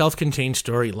pretty self-contained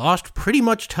story. Lost pretty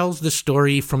much tells the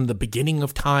story from the beginning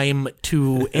of time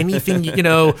to anything,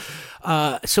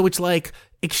 so it's like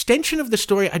extension of the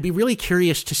story. I'd be really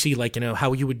curious to see, like,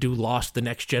 how you would do Lost the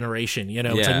Next Generation.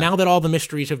 It's like now that all the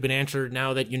mysteries have been answered,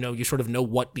 now that, you sort of know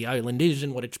what the island is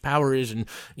and what its power is, and,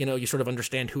 you sort of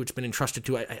understand who it's been entrusted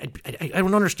to. I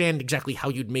don't understand exactly how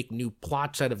you'd make new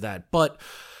plots out of that, but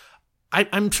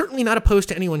I'm certainly not opposed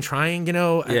to anyone trying,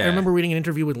 I remember reading an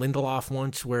interview with Lindelof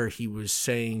once where he was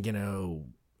saying,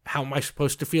 how am I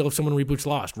supposed to feel if someone reboots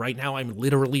Lost? Right now, I'm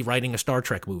literally writing a Star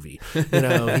Trek movie.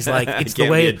 He's like, it's the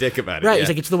way. Be a dick about it. Right. He's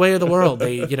like, it's the way of the world.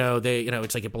 They,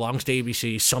 it's like it belongs to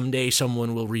ABC. Someday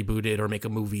someone will reboot it or make a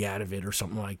movie out of it or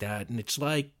something like that. And it's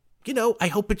like, I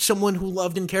hope it's someone who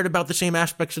loved and cared about the same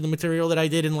aspects of the material that I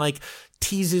did and like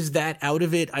teases that out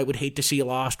of it. I would hate to see a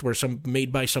Lost where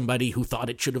made by somebody who thought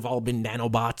it should have all been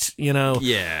nanobots,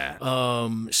 Yeah.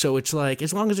 So it's like,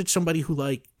 as long as it's somebody who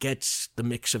like gets the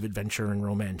mix of adventure and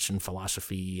romance and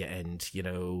philosophy and,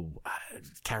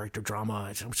 character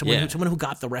drama, someone who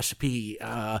got the recipe,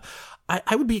 I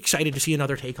would be excited to see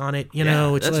another take on it.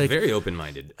 It's that's like very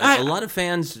open-minded. A lot of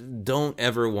fans don't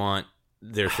ever want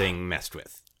their thing messed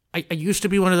with. I used to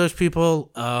be one of those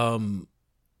people, a long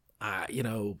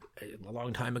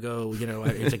time ago,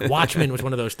 it's like Watchmen was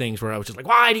one of those things where I was just like,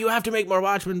 why do you have to make more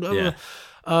Watchmen? Blah, blah, blah.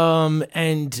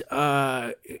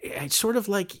 It's sort of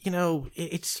like,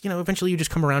 it's, eventually you just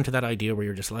come around to that idea where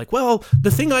you're just like, well, the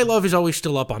thing I love is always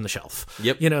still up on the shelf.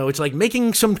 Yep. It's like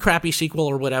making some crappy sequel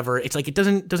or whatever. It's like, it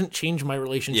doesn't change my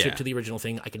relationship to the original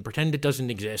thing. I can pretend it doesn't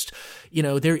exist.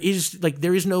 There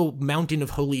is no mountain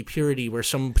of holy purity where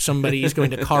somebody is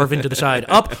going to carve into the side.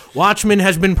 Watchmen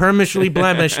has been permanently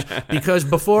blemished because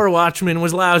before Watchmen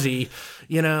was lousy,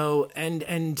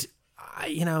 and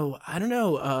I don't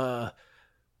know,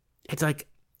 it's like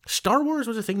Star Wars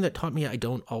was a thing that taught me I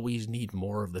don't always need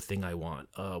more of the thing I want.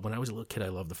 When I was a little kid, I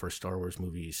loved the first Star Wars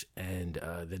movies, and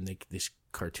then this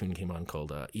cartoon came on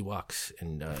called Ewoks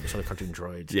and this other cartoon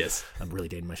droids. Yes. I'm really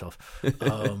dating myself.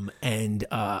 And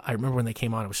I remember when they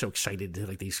came on, I was so excited to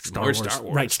like these Star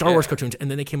Wars cartoons, and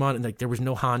then they came on and like there was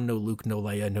no Han, no Luke, no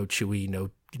Leia, no Chewie,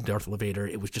 no Darth Vader.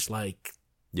 It was just like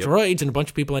droids and a bunch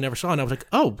of people I never saw. And I was like,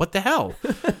 oh, what the hell?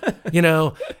 You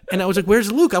know? And I was like,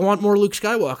 where's Luke? I want more Luke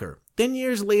Skywalker. Then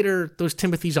years later, those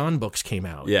Timothy Zahn books came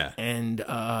out. Yeah. And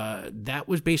that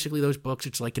was basically those books.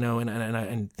 It's like, you know,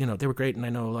 and you know, they were great, and I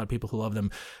know a lot of people who love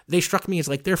them. They struck me as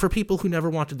like, they're for people who never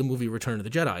wanted the movie Return of the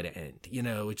Jedi to end. You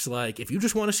know, it's like, if you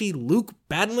just want to see Luke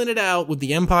battling it out with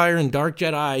the Empire and Dark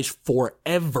Jedis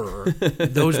forever,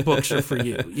 those books are for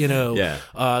you. You know,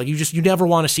 you never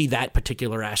want to see that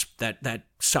particular that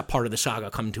part of the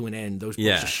saga come to an end. Those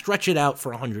books just stretch it out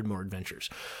for 100 more adventures.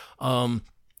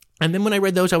 And then when I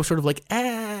read those, I was sort of like,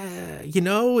 you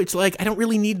know, it's like, I don't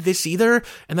really need this either.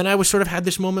 And then I was sort of had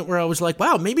this moment where I was like,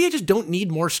 wow, maybe I just don't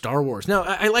need more Star Wars. Now,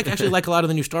 I actually like a lot of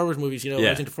the new Star Wars movies, you know, I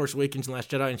was into Force Awakens and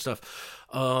Last Jedi and stuff.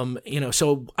 You know,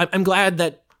 so I'm glad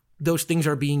that those things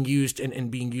are being used and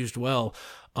being used well.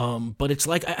 But it's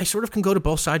like, I sort of can go to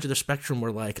both sides of the spectrum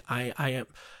where like,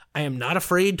 I am not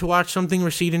afraid to watch something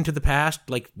recede into the past.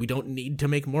 Like, we don't need to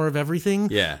make more of everything.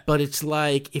 Yeah. But it's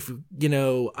like, if, you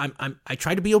know, I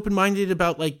try to be open-minded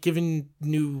about, like, giving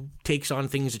new takes on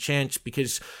things a chance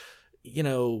because, you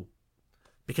know,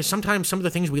 because sometimes some of the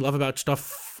things we love about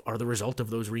stuff are the result of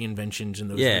those reinventions and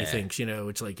those rethinks. You know,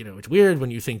 it's like, you know, it's weird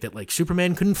when you think that, like,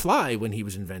 Superman couldn't fly when he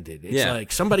was invented. It's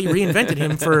like somebody reinvented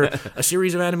him for a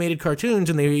series of animated cartoons,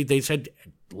 and they said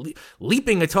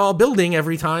leaping a tall building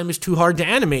every time is too hard to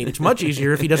animate. It's much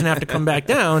easier if he doesn't have to come back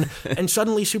down. And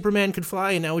suddenly Superman could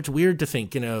fly, and now it's weird to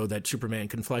think, you know, that Superman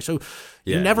can fly. So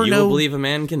you never know. You believe a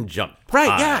man can jump right,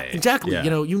 high. Yeah, exactly. You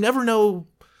know, you never know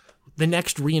the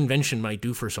next reinvention might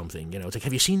do for something. You know, it's like,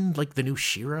 have you seen, like, the new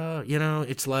She-Ra? You know,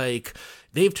 it's like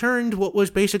they've turned what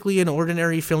was basically an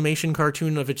ordinary Filmation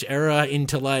cartoon of its era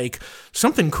into, like,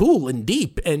 something cool and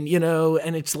deep. And, you know,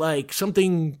 and it's like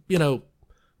something, you know,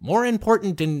 more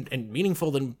important and meaningful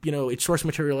than, you know, its source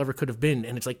material ever could have been.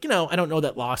 And it's like, you know, I don't know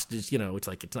that Lost is, you know, it's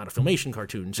like, it's not a Filmation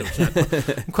cartoon, so it's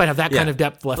not quite have that kind of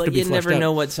depth left to be fleshed out. You never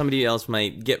know what somebody else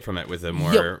might get from it with a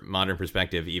more modern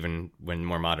perspective, even when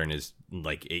more modern is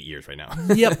like 8 years right now.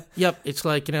 Yep. It's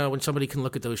like, you know, when somebody can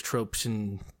look at those tropes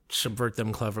and subvert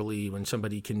them cleverly, when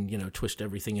somebody can, you know, twist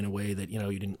everything in a way that, you know,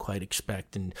 you didn't quite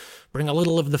expect and bring a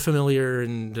little of the familiar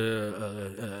and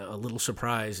a little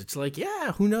surprise. It's like,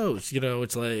 yeah, who knows? You know,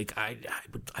 it's like, I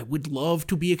would love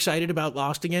to be excited about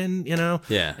Lost again, you know?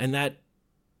 Yeah. And that,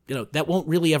 you know, that won't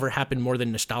really ever happen more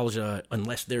than nostalgia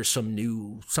unless there's some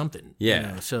new something. Yeah. You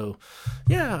know? So,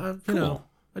 yeah, you know,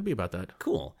 I'd be about that.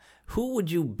 Cool. Who would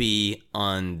you be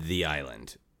on the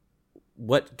island?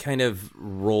 What kind of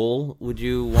role would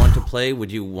you want to play?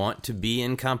 Would you want to be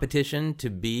in competition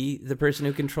to be the person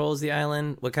who controls the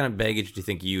island? What kind of baggage do you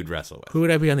think you'd wrestle with? Who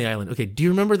would I be on the island? Okay, do you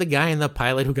remember the guy in the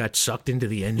pilot who got sucked into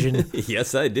the engine?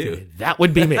 Yes, I do. Okay, that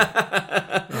would be me. I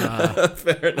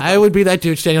would be that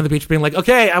dude standing on the beach being like,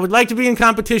 okay, I would like to be in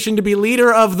competition to be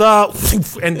leader of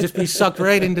the... and just be sucked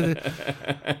right into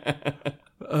the...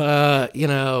 you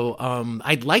know,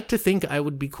 I'd like to think I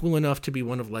would be cool enough to be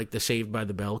one of, like, the Saved by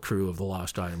the Bell crew of the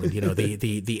Lost Island. You know,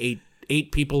 the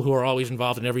eight people who are always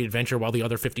involved in every adventure while the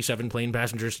other 57 plane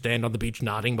passengers stand on the beach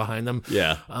nodding behind them.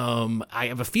 Yeah. I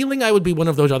have a feeling I would be one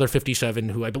of those other 57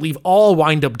 who I believe all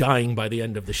wind up dying by the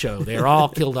end of the show. They're all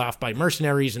killed off by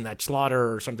mercenaries in that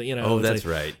slaughter or something, you know. Oh, that's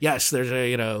like, right. Yes, there's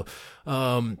a, you know,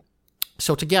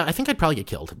 so I think I'd probably get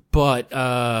killed, but,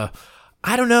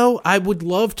 I don't know. I would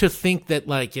love to think that,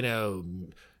 like, you know,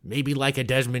 maybe like a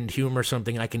Desmond Hume or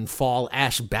something, I can fall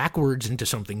ass backwards into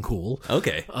something cool.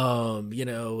 Okay. You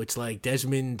know, it's like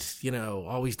Desmond, you know,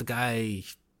 always the guy,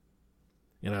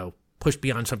 you know, pushed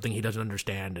beyond something he doesn't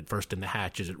understand. At first in the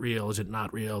hatch, is it real? Is it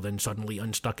not real? Then suddenly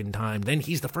unstuck in time. Then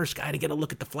he's the first guy to get a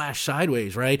look at the Flash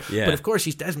sideways, right? Yeah. But of course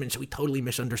he's Desmond, so he totally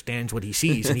misunderstands what he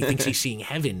sees, and he thinks he's seeing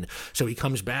heaven. So he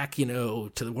comes back, you know,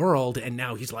 to the world, and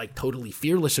now he's like totally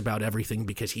fearless about everything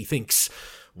because he thinks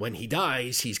when he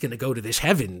dies, he's going to go to this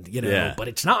heaven, you know, but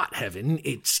it's not heaven.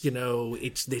 It's, you know,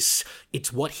 it's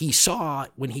what he saw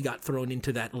when he got thrown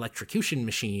into that electrocution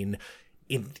machine.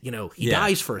 You know, he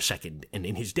dies for a second, and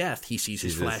in his death, he sees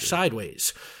his Flash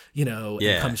sideways, you know,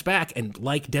 and comes back. And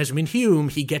like Desmond Hume,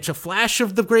 he gets a flash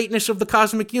of the greatness of the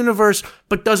cosmic universe,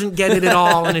 but doesn't get it at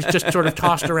all, and is just sort of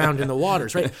tossed around in the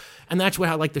waters, right? And that's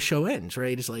how, like, the show ends,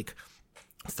 right? It's like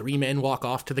 3 men walk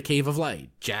off to the Cave of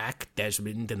Light. Jack,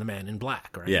 Desmond, and the Man in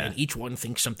Black, right? Yeah. And each one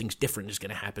thinks something's different is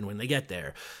going to happen when they get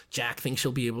there. Jack thinks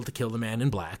he'll be able to kill the Man in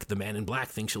Black. The Man in Black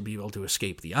thinks he'll be able to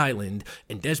escape the island.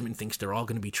 And Desmond thinks they're all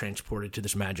going to be transported to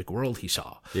this magic world he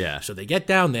saw. Yeah. So they get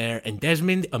down there, and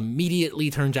Desmond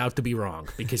immediately turns out to be wrong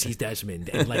because he's Desmond.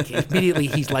 And, like, immediately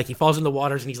he's like, he falls in the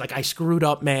waters, and he's like, I screwed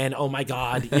up, man. Oh, my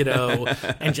God, you know.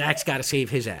 And Jack's got to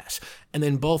save his ass. And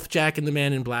then both Jack and the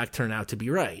Man in Black turn out to be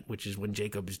right, which is when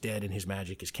Jacob is dead and his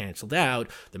magic is canceled out,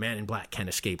 the Man in Black can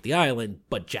escape the island,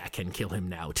 but Jack can kill him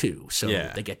now too. So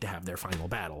they get to have their final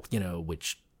battle,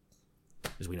 which,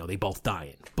 as we know, they both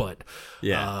die in. But,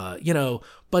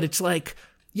 but it's like,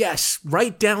 yes,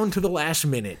 right down to the last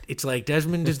minute. It's like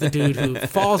Desmond is the dude who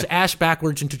falls ass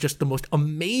backwards into just the most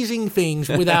amazing things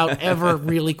without ever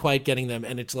really quite getting them.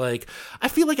 And it's like, I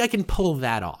feel like I can pull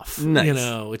that off. Nice.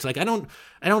 It's like, I don't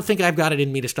think I've got it in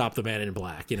me to stop the Man in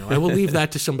Black. I will leave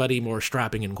that to somebody more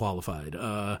strapping and qualified.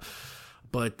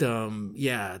 But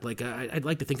I'd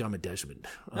like to think I'm a Desmond.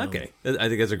 Okay. I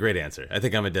think that's a great answer. I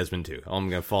think I'm a Desmond too. I'm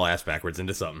going to fall ass backwards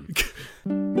into something.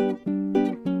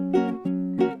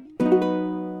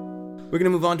 We're going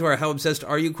to move on to our How Obsessed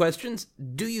Are You questions.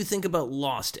 Do you think about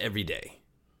Lost every day?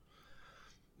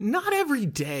 Not every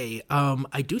day.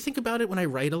 I do think about it when I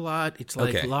write a lot. It's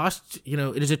like Lost,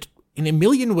 it is in a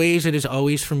million ways, it is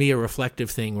always for me a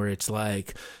reflective thing where it's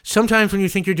like, sometimes when you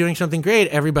think you're doing something great,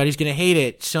 everybody's going to hate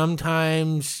it.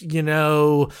 Sometimes,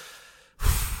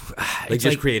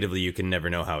 creatively, you can never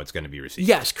know how it's going to be received.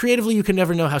 Yes, creatively, you can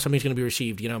never know how something's going to be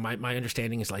received. My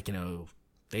understanding is like,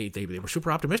 They were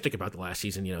super optimistic about the last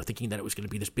season, thinking that it was going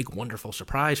to be this big, wonderful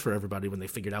surprise for everybody when they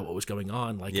figured out what was going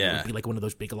on. Like, it would be like one of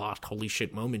those big Lost holy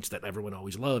shit moments that everyone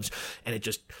always loves. And it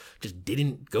just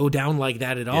didn't go down like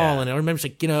that at all. And I remember it's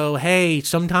like, hey,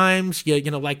 sometimes,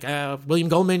 like William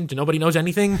Goldman, nobody knows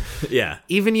anything. Yeah.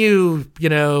 Even you,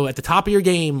 at the top of your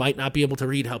game might not be able to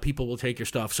read how people will take your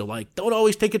stuff. So, like, don't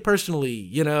always take it personally,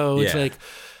 It's like,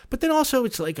 but then also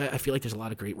it's like, I feel like there's a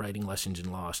lot of great writing lessons in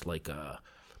Lost, like,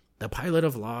 the pilot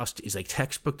of Lost is a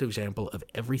textbook example of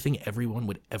everything everyone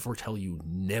would ever tell you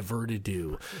never to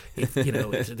do.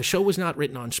 The show was not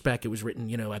written on spec. It was written,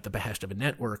 at the behest of a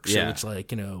network. So it's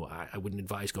like, I wouldn't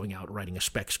advise going out and writing a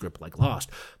spec script like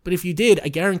Lost. But if you did, I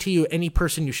guarantee you any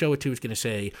person you show it to is going to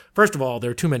say, first of all,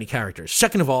 there are too many characters.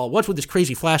 Second of all, what's with this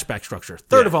crazy flashback structure?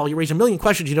 Third of all, you raise a million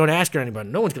questions you don't ask anybody.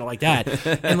 No one's going to like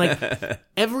that. And like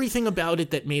everything about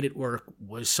it that made it work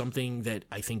was something that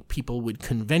I think people would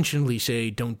conventionally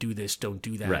say, don't do this, don't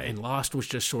do that. Right. And Lost was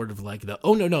just sort of like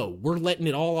no, we're letting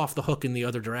it all off the hook in the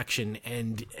other direction.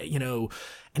 And,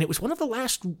 and it was one of the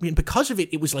last, because of it,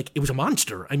 it was a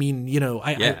monster. I mean,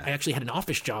 I actually had an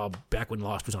office job back when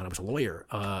Lost was on. I was a lawyer.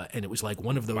 And it was like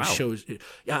one of those shows.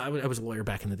 Yeah, I was a lawyer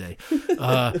back in the day.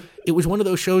 It was one of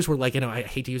those shows where like, I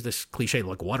hate to use this cliche,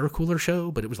 like water cooler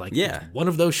show, but it was like one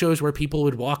of those shows where people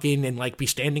would walk in and like be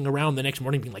standing around the next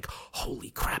morning being like,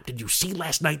 holy crap, did you see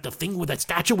last night the thing with that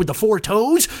statue with the 4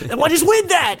 toes? And what is with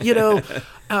that?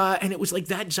 And it was like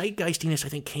that zeitgeistiness, I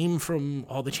think, came from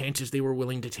all the chances they were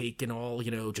willing to take and all,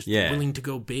 willing to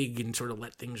go big and sort of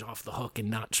let things off the hook and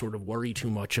not sort of worry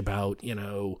too much about,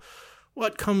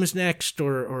 what comes next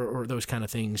or those kind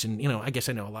of things. And, I guess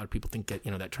I know a lot of people think that,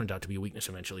 that turned out to be a weakness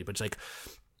eventually, but it's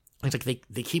like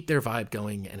they keep their vibe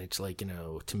going. And it's like,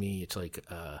 to me, it's like,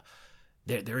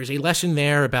 there is a lesson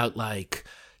there about like,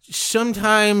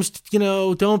 sometimes,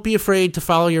 don't be afraid to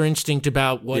follow your instinct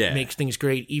about what makes things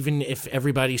great, even if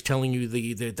everybody's telling you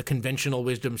the conventional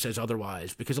wisdom says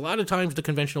otherwise. Because a lot of times the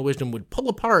conventional wisdom would pull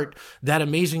apart that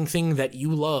amazing thing that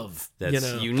you love.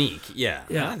 That's unique. Yeah.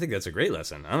 I think that's a great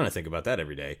lesson. I'm going to think about that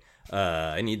every day.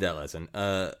 I need that lesson.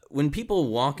 When people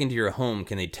walk into your home,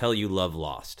 can they tell you love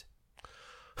Lost?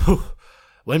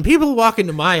 When people walk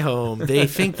into my home, they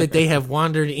think that they have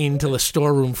wandered into the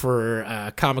storeroom for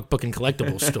a comic book and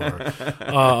collectibles store.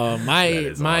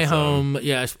 My home,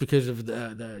 yes, because of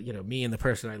the me and the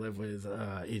person I live with,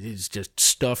 it is just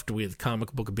stuffed with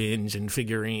comic book bins and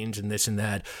figurines and this and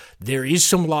that. There is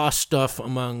some Lost stuff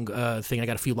among I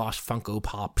got a few Lost Funko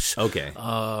Pops. Okay.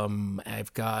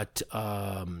 I've got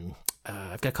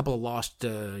a couple of Lost,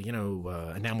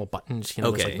 enamel buttons,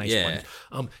 those like nice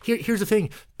ones. Here's the thing: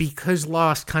 because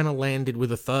Lost kind of landed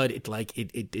with a thud,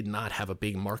 it did not have a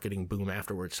big marketing boom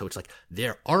afterwards. So it's like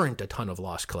there aren't a ton of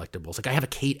Lost collectibles. Like I have a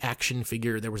Kate action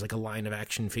figure. There was like a line of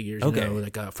action figures.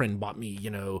 Like a friend bought me.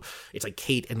 It's like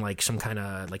Kate and like some kind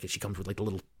of like she comes with like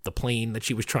the plane that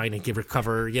she was trying to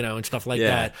recover, and stuff like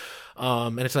that.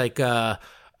 And it's like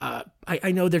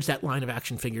I know there's that line of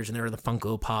action figures, and there are the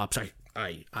Funko Pops.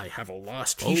 I have a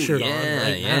Lost T-shirt on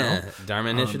right now. Dharma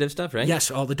Initiative stuff, right? Yes,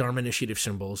 all the Dharma Initiative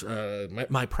symbols.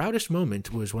 My proudest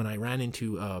moment was when I ran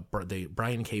into the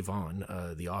Brian K. Vaughan,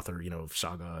 the author, of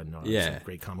Saga and some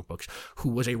great comic books, who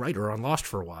was a writer on Lost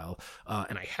for a while.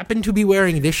 And I happened to be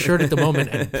wearing this shirt at the moment,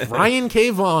 and Brian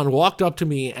K. Vaughan walked up to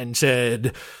me and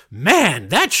said, "Man,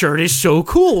 that shirt is so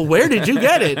cool. Where did you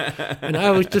get it?" And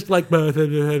I was just like,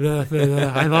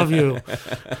 "I love you."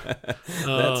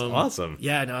 That's awesome.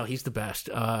 Yeah, no, he's the best.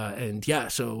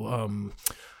 So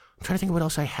I'm trying to think of what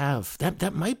else I have.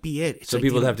 That might be it. So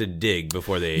people have to dig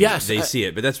before they see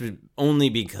it, but that's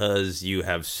only because you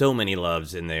have so many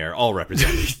loves and they are all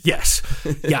represented. Yes,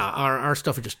 yeah. Our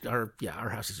stuff is just our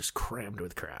house is just crammed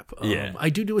with crap.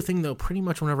 I do a thing though. Pretty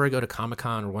much whenever I go to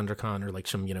Comic-Con or WonderCon or like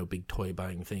some big toy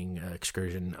buying thing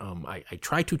excursion, I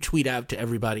try to tweet out to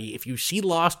everybody, if you see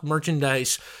Lost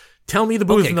merchandise, tell me the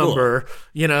booth number.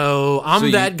 Cool.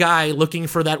 I'm that guy looking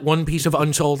for that one piece of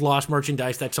unsold Lost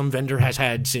merchandise that some vendor has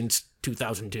had since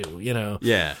 2002.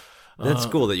 Yeah. That's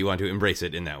cool that you want to embrace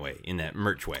it in that way, in that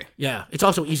merch way. Yeah. It's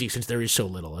also easy since there is so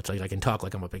little. It's like I can talk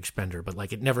like I'm a big spender, but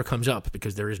like it never comes up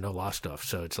because there is no Lost stuff.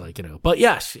 So it's like, But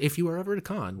yes, if you are ever at a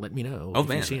con, let me know. Oh,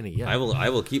 man. You see any. Yeah. I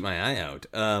will keep my eye out.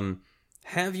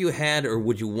 Have you had or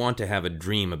would you want to have a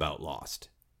dream about Lost?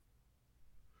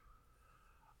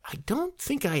 I don't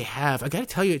think I have. I got to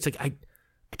tell you, it's like I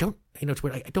don't. It's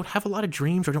weird. I don't have a lot of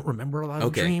dreams, or don't remember a lot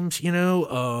of dreams.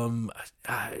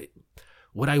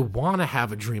 Would I want to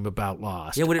have a dream about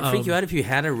Lost? Yeah. Would it freak you out if you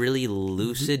had a really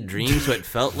lucid dream, so it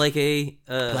felt like it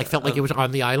was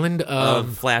on the island?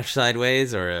 Flash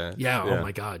sideways, or Oh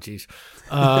my God, jeez.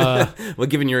 Well,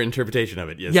 given your interpretation of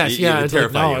it, yes. Yes,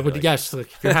 I would. Yes,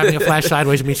 if you're having a flash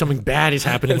sideways, it means something bad is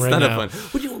happening right now.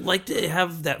 Fun. Would you like to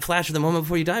have that flash of the moment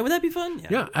before you die? Would that be fun?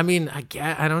 Yeah. I mean,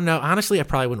 I don't know. Honestly, I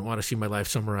probably wouldn't want to see my life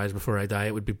summarized before I die.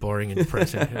 It would be boring and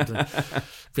depressing.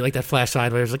 Feel like that flash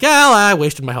sideways, like, I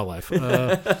wasted my whole life. Would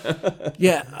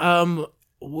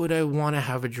I want to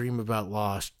have a dream about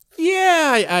Lost?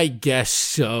 Yeah, I guess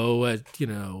so.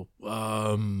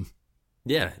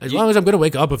 Yeah, as long as I'm going to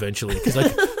wake up eventually, because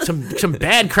like some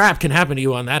bad crap can happen to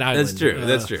you on that island.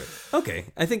 That's true. Okay,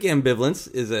 I think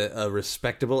ambivalence is a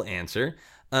respectable answer.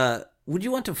 Would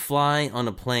you want to fly on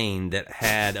a plane that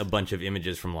had a bunch of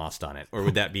images from Lost on it, or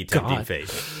would that be tempting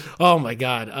fate? Oh my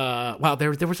God! Wow, there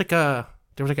was like a.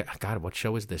 God, what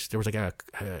show is this? There was like a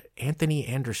Anthony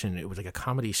Anderson. It was like a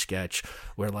comedy sketch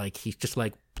where like he's just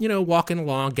like walking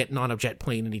along, getting on a jet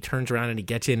plane, and he turns around and he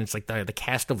gets in. It's like the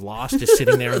cast of Lost is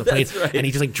sitting there on the plane, right. And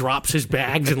he just like drops his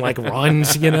bags and like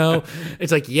runs.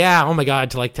 It's like oh my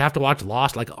God, to have to watch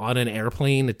Lost like on an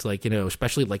airplane. It's like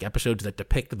especially like episodes that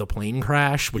depict the plane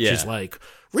crash, which is like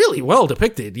really well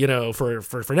depicted.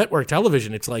 For network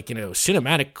television, it's like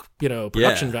cinematic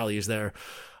production values there.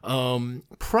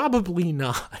 Probably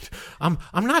not. I'm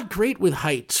not great with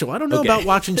heights, so I don't know about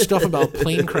watching stuff about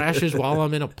plane crashes while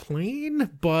I'm in a plane,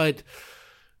 but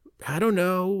I don't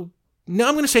know. No,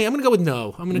 I'm going to go with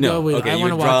no. I'm going to go with I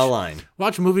want to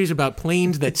watch movies about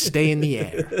planes that stay in the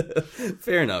air.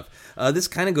 Fair enough. This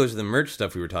kind of goes to the merch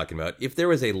stuff we were talking about. If there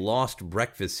was a Lost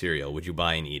breakfast cereal, would you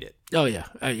buy and eat it? Oh yeah.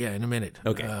 In a minute.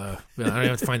 Okay. I don't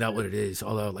have to find out what it is,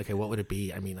 although like what would it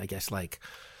be? I mean, I guess like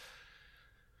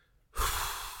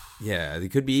yeah, it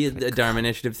could be a Dharma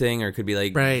Initiative thing, or it could be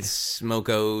like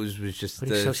Smokos, was just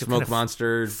the smoke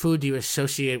monster. Food do you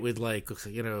associate with like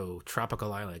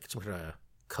tropical island, like some sort of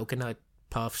coconut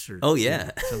puffs or? Oh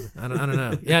yeah, I don't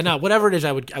know. Yeah, no, whatever it is,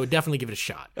 I would definitely give it a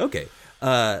shot. Okay.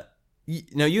 Now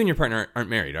you and your partner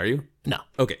aren't married, are you? No.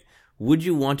 Okay. Would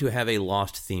you want to have a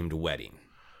Lost themed wedding?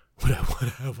 Would I want to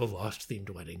have a Lost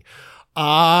themed wedding?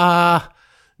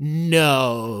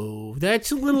 No,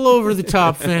 that's a little over the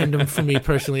top fandom for me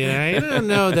personally. I don't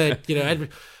know that I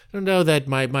don't know that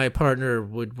my partner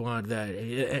would want that.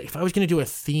 If I was going to do a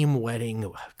theme wedding,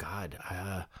 God,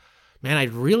 man,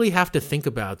 I'd really have to think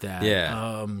about that.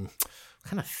 Yeah. What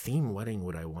kind of theme wedding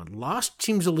would I want? Lost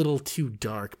seems a little too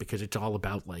dark because it's all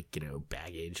about like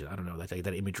baggage. I don't know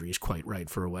that imagery is quite right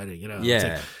for a wedding. Yeah. It's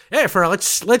like, hey,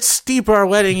 let's steep our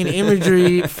wedding in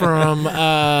imagery from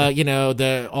the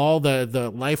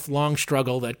lifelong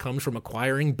struggle that comes from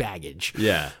acquiring baggage.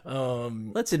 Yeah.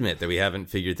 Let's admit that we haven't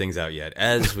figured things out yet.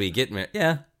 As we get married,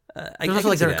 yeah. There's also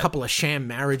like there are a couple of sham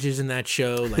marriages in that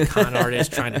show, like con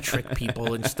artists trying to trick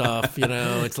people and stuff.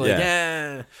 It's like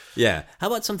yeah. How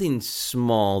about something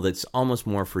small that's almost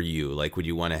more for you? Like, would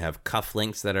you want to have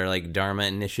cufflinks that are like Dharma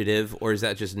Initiative, or is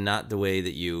that just not the way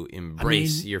that you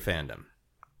embrace your fandom?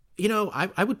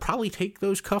 I would probably take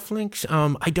those cufflinks.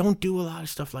 I don't do a lot of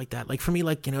stuff like that. Like for me,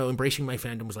 like, embracing my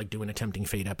fandom was like doing a Tempting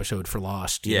Fate episode for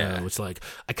Lost. You know? It's like,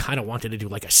 I kind of wanted to do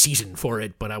like a season for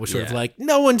it, but I was sort of like,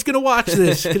 no one's going to watch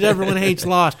this because everyone hates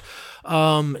Lost.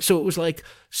 So it was like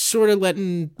sort of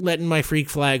letting my freak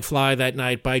flag fly that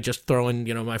night by just throwing,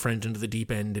 my friends into the deep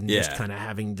end and just kind of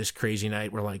having this crazy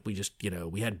night where like we just,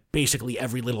 we had basically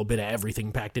every little bit of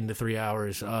everything packed into 3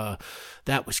 hours.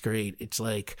 That was great. It's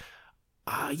like,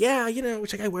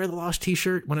 it's like I wear the Lost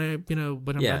T-shirt when I'm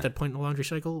at that point in the laundry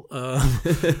cycle. I'm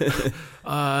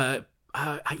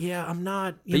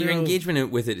not. But your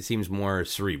engagement with it seems more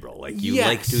cerebral. Like you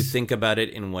like to think about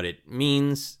it and what it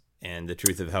means, the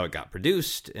truth of how it got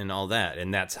produced and all that,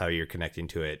 and that's how you're connecting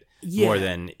to it more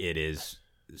than it is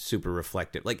super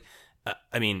reflective. Like,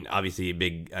 I mean, obviously,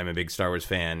 I'm a big Star Wars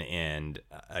fan, and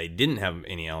I didn't have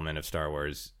any element of Star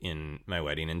Wars in my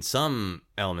wedding. And some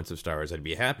elements of Star Wars I'd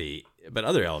be happy, but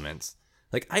other elements,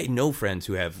 like I know friends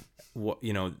who have,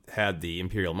 had the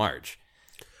Imperial March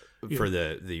for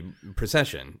the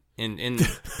procession, and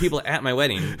people at my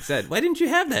wedding said, "Why didn't you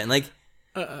have that?" And like,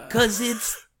 because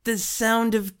it's the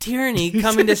sound of tyranny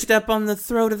coming to step on the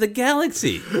throat of the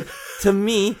galaxy. To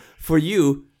me, for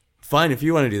you. Fine, if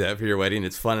you want to do that for your wedding,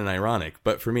 it's fun and ironic.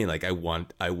 But for me, like I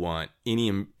want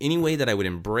any way that I would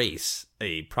embrace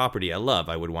a property I love,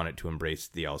 I would want it to embrace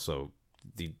the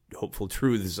hopeful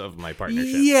truths of my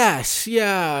partnership. Yes,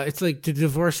 yeah. It's like to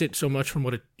divorce it so much from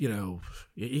what it, you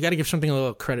got to give something a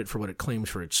little credit for what it claims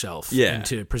for itself. Yeah. And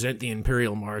to present the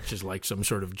Imperial March as like some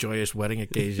sort of joyous wedding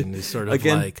occasion is sort of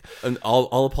again, like...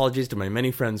 all apologies to my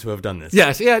many friends who have done this.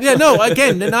 Yes, yeah. No,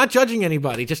 again, not judging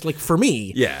anybody, just like for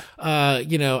me. Yeah.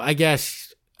 I guess...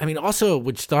 I mean, also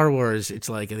with Star Wars, it's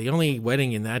like the only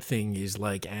wedding in that thing is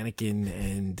like Anakin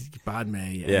and Padme,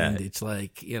 and it's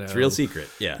like it's real secret.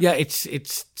 Yeah, yeah, it's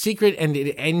secret, and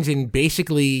it ends in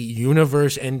basically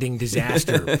universe-ending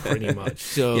disaster, pretty much.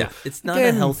 So yeah, it's not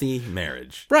a healthy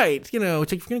marriage, right? It's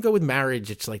like if you're gonna go with marriage,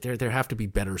 it's like there have to be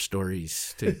better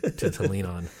stories to lean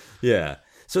on. Yeah.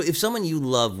 So if someone you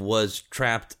love was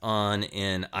trapped on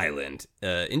an island,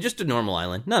 in just a normal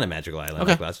island, not a magical island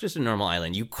like us, just a normal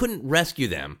island, you couldn't rescue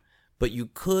them, but you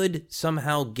could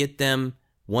somehow get them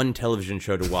one television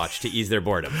show to watch to ease their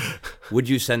boredom. Would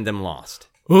you send them Lost?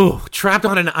 Oh, trapped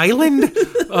on an island?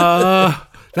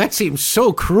 That seems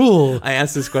so cruel. I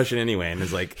asked this question anyway, and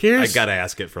it's like, I gotta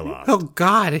ask it for Lost. Oh,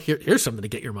 God. Here's something to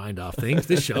get your mind off things.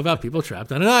 This show about people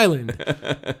trapped on an island.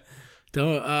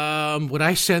 Would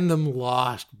I send them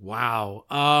Lost? Wow.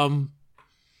 I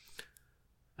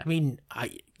mean,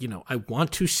 I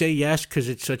want to say yes because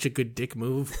it's such a good dick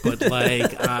move, but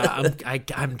like,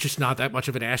 I'm just not that much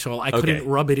of an asshole. I couldn't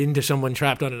rub it into someone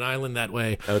trapped on an island that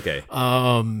way. Okay.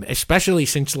 Especially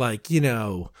since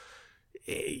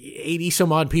 80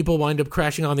 some odd people wind up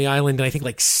crashing on the island, and I think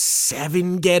like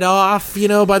 7 get off,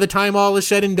 by the time all is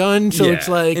said and done. So it's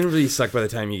like, it really sucks by the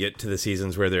time you get to the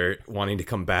seasons where they're wanting to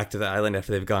come back to the island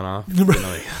after they've gone off.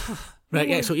 Right,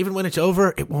 yeah. So even when it's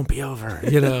over, it won't be over,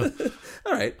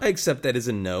 All right, I accept that as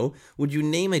a no. Would you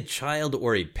name a child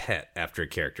or a pet after a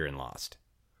character in Lost?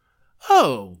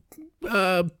 Oh,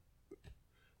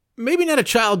 maybe not a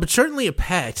child, but certainly a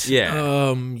pet.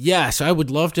 Yeah. Yes, I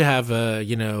would love to have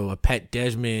a pet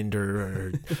Desmond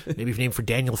or maybe named for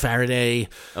Daniel Faraday.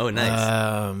 Oh, nice.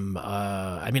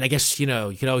 I mean, I guess, you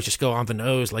could always just go on the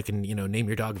nose, like, and, name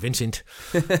your dog Vincent.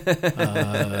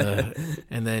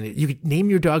 And then you could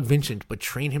name your dog Vincent, but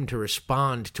train him to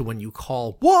respond to when you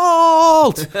call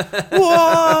Walt!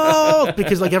 Walt!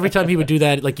 Because, like, every time he would do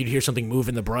that, like, you'd hear something move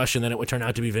in the brush, and then it would turn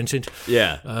out to be Vincent.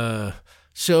 Yeah.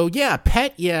 So, yeah,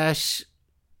 pet, yes.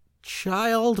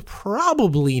 Child,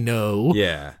 probably no.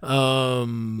 Yeah.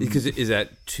 Because is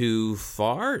that too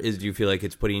far? Do you feel like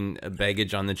it's putting a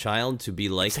baggage on the child to be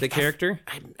like the character?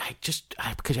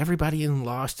 Because everybody in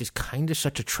Lost is kind of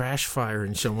such a trash fire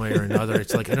in some way or another.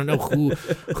 It's like, I don't know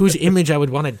whose image I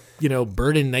would want to,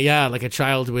 burden, like a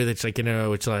child with. It's like,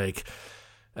 it's like,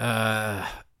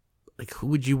 like, who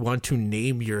would you want to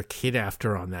name your kid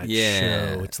after on that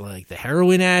show? It's like the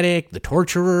heroin addict, the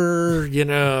torturer,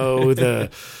 the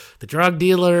drug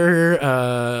dealer.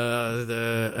 I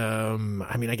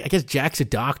mean, I guess Jack's a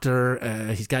doctor.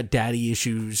 He's got daddy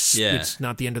issues. Yeah. It's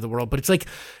not the end of the world, but it's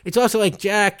also like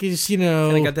Jack is, kind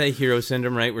of got that hero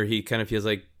syndrome, right? Where he kind of feels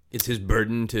like it's his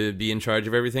burden to be in charge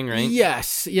of everything, right?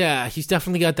 Yes, yeah, he's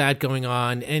definitely got that going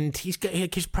on, and his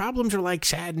problems are like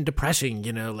sad and depressing,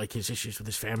 like his issues with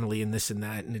his family and this and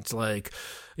that, and it's like,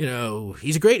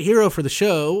 he's a great hero for the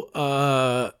show.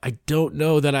 I don't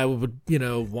know that I would,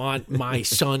 want my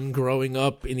son growing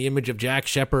up in the image of Jack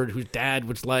Shephard, whose dad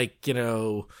was like,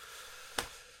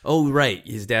 Oh, right.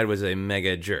 His dad was a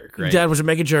mega jerk, right? Dad was a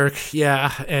mega jerk,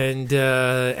 yeah. And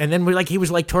then he was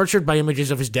like tortured by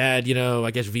images of his dad, I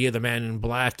guess via the Man in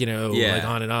Black, like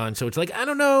on and on. So it's like, I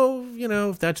don't know,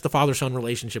 if that's the father-son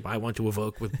relationship I want to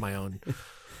evoke with my own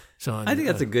son. I think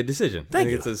that's a good decision. I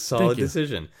think it's a solid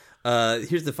decision.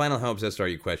 Here's the final how obsessed are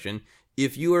you question.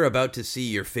 If you were about to see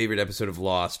your favorite episode of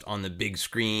Lost on the big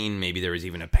screen, maybe there was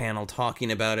even a panel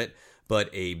talking about it,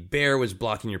 but a bear was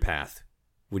blocking your path,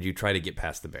 would you try to get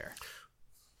past the bear?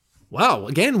 Wow,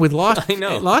 again with Lost. I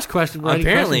know. Lost question.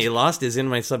 Apparently, questions. Lost is in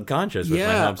my subconscious with my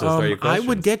how obsessed are you questions. I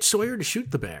would get Sawyer to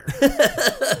shoot the bear.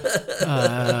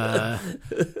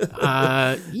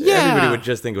 Everybody would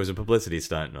just think it was a publicity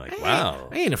stunt. Like, wow.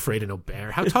 I ain't afraid of no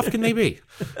bear. How tough can they be?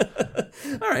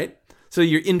 All right. So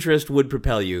your interest would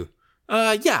propel you.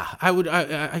 Yeah, I would.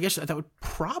 I guess that would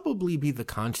probably be The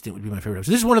Constant. Would be my favorite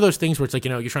episode. This is one of those things where it's like,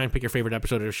 you try and pick your favorite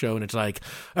episode of a show, and it's like,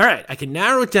 all right, I can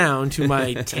narrow it down to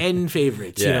my 10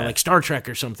 favorites. Yeah. Like Star Trek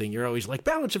or something. You're always like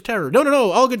Balance of Terror.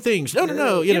 No, all good things.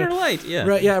 No. Inner Light. Yeah.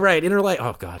 Right. Yeah. Right. Inner Light.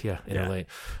 Oh God. Yeah. Inner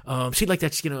Light. See, like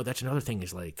that's another thing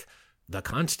is like The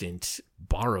Constant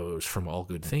borrows from All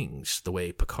Good Things, the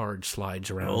way Picard slides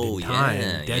around in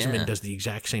time. Desmond does the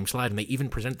exact same slide, and they even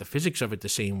present the physics of it the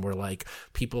same, where like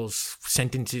people's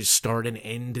sentences start and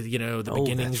end, the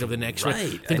beginnings of the next one.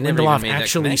 I think Lindelof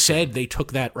actually said they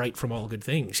took that right from All Good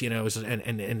Things, and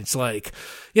it's like,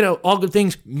 All Good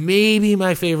Things, maybe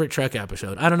my favorite Trek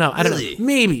episode. I don't know.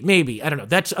 Maybe. I don't know.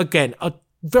 That's, again, a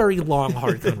very long,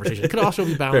 hard conversation. It could also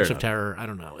be Balance of Terror. I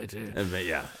don't know. But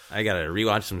yeah, I gotta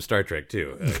rewatch some Star Trek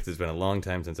too. It's been a long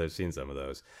time since I've seen some of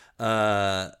those.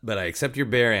 But I accept your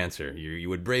bear answer. You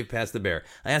would brave past the bear.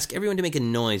 I ask everyone to make a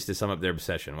noise to sum up their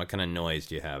obsession. What kind of noise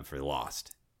do you have for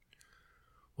Lost?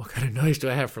 What kind of noise do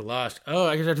I have for Lost? Oh,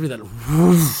 I guess I have to do that.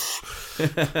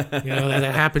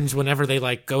 That happens whenever they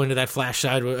like go into that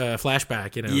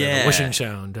flashback. The whooshing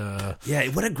sound. Yeah,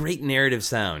 what a great narrative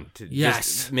sound to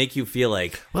just make you feel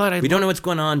like we don't know what's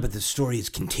going on, but the story is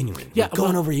continuing. Yeah, we're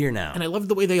going over here now. And I love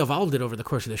the way they evolved it over the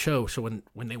course of the show. So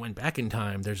when they went back in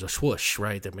time, there's a swoosh,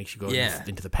 right, that makes you go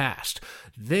into the past.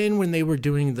 Then when they were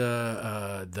doing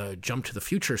the jump to the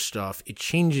future stuff, it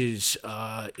changes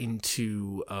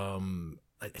into.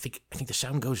 I think the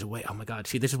sound goes away. Oh my God.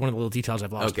 See, this is one of the little details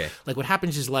I've lost. Okay. Like what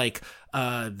happens is like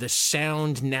the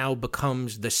sound now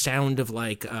becomes the sound of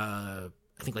like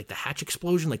I think like the hatch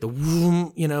explosion, like the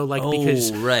whoom,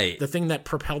 because the thing that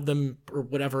propelled them or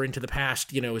whatever into the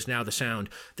past, is now the sound.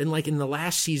 Then like in the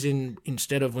last season,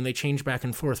 instead of when they change back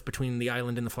and forth between the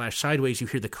island and the flash sideways, you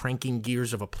hear the cranking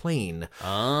gears of a plane.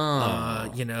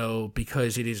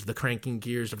 Because it is the cranking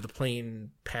gears of the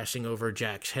plane passing over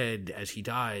Jack's head as he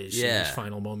dies in his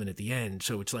final moment at the end.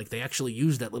 So it's like they actually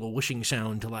use that little whooshing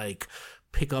sound to like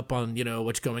pick up on,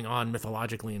 what's going on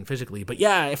mythologically and physically. But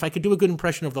yeah, if I could do a good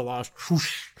impression of the Lost,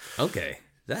 whoosh. Okay,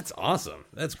 that's awesome.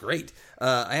 That's great.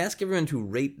 I ask everyone to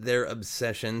rate their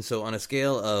obsession. So on a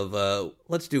scale of,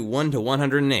 let's do 1 to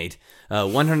 108,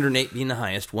 108 being the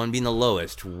highest, 1 being the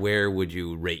lowest, where would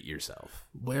you rate yourself?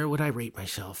 Where would I rate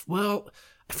myself? Well,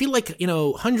 I feel like,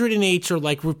 108s are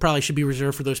like, we probably should be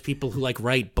reserved for those people who like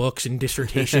write books and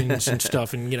dissertations and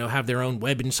stuff and, have their own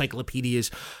web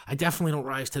encyclopedias. I definitely don't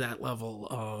rise to that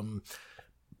level.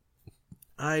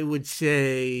 I would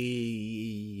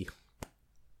say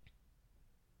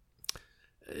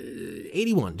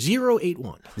 81,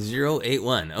 081.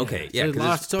 081. Okay. Yeah.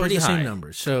 It's always the same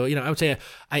numbers. So, I would say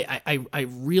I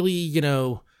really,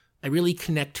 I really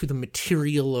connect to the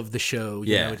material of the show.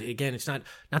 You know, again, it's not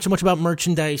so much about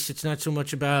merchandise. It's not so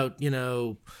much about,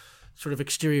 sort of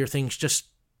exterior things, just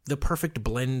the perfect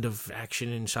blend of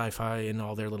action and sci-fi and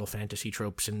all their little fantasy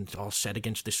tropes and all set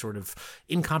against this sort of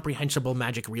incomprehensible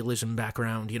magic realism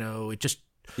background.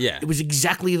 It was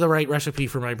exactly the right recipe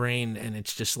for my brain. And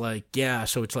it's just like,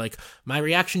 so it's like my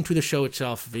reaction to the show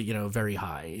itself, very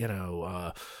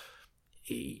high,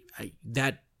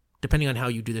 that, depending on how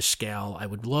you do the scale, I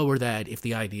would lower that if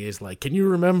the idea is like, can you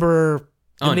remember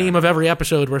the name of every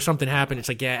episode where something happened? It's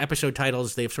like, episode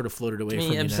titles, they've sort of floated away from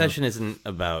me now. Obsession isn't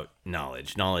about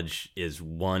knowledge. Knowledge is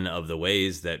one of the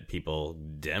ways that people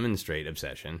demonstrate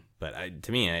obsession. But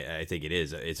to me, I think it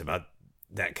is. It's about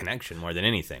that connection more than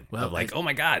anything. Well, of like, oh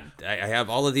my God, I have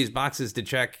all of these boxes to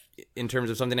check in terms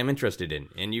of something I'm interested in.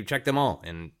 And you check them all.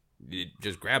 And it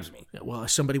just grabs me. Well,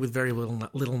 as somebody with very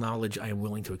little knowledge, I am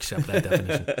willing to accept that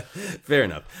definition. Fair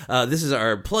enough. This is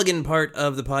our plug-in part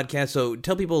of the podcast. So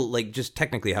tell people, like, just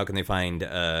technically, how can they find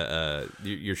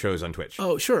your shows on Twitch?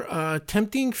 Oh, sure.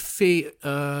 Tempting Fate.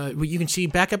 You can see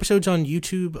back episodes on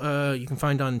YouTube. You can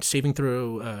find on Saving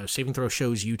Throw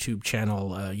Show's YouTube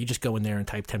channel. You just go in there and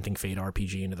type Tempting Fate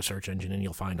RPG into the search engine, and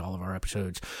you'll find all of our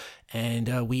episodes.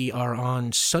 And we are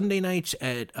on Sunday nights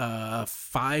at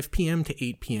 5 p.m. to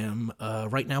 8 p.m.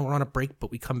 Right now we're on a break,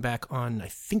 but we come back on, I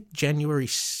think, January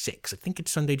 6th. I think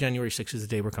it's Sunday, January 6th is the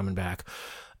day we're coming back.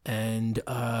 And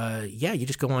you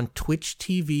just go on Twitch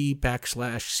TV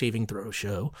 / Saving Throw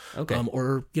Show. Okay.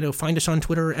 Or, find us on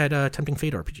Twitter at Tempting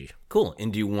Fate RPG. Cool.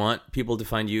 And do you want people to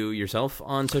find you yourself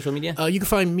on social media? You can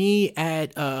find me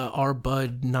at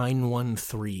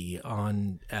rbud913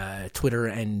 on Twitter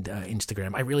and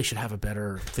Instagram. I really should have a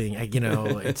better thing.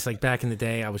 It's like back in the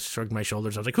day, I was shrugging my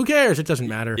shoulders. I was like, who cares? It doesn't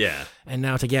matter. Yeah. And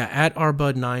now it's like, at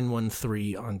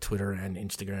rbud913 on Twitter and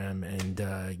Instagram. And,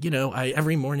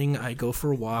 every morning I go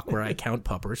for a walk where I count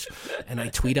puppers, and I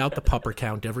tweet out the pupper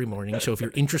count every morning. So if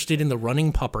you're interested in the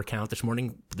running pupper count, this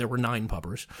morning there were 9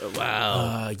 puppers.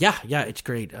 Wow. Yeah, it's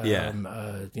great.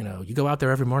 You go out there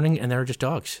every morning, and there are just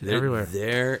dogs everywhere.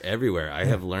 They're everywhere. I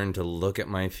have learned to look at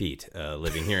my feet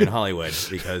living here in Hollywood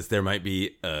because there might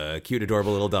be a cute,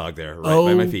 adorable little dog there right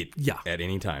by my feet at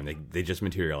any time. They just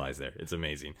materialize there. It's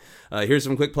amazing. Here's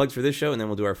some quick plugs for this show, and then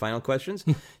we'll do our final questions.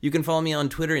 You can follow me on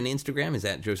Twitter and Instagram is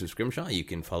at Joseph Scrimshaw. You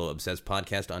can follow Obsessed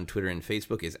Podcast on Twitter and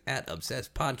Facebook is at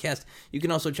Obsessed Podcast. You can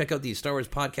also check out the Star Wars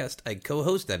podcast I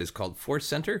co-host that is called Force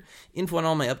Center. Info on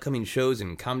all my upcoming shows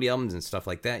and comedy albums and stuff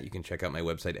like that. You can check out my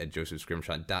website at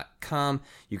josephscrimshaw.com.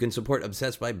 You can support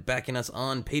Obsessed by backing us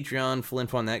on Patreon. Full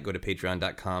info on that, go to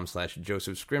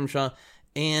patreon.com/Joseph Scrimshaw.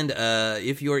 And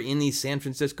if you're in the San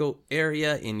Francisco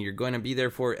area and you're going to be there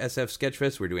for SF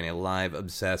Sketchfest, we're doing a live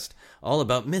Obsessed all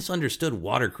about misunderstood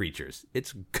water creatures.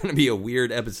 It's going to be a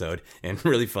weird episode and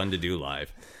really fun to do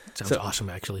live. Sounds awesome,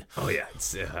 actually. Oh, yeah.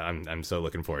 I'm so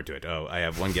looking forward to it. Oh, I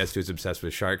have one guest who's obsessed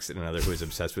with sharks and another who is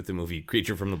obsessed with the movie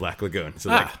Creature from the Black Lagoon.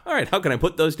 So, all right, how can I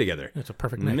put those together? It's a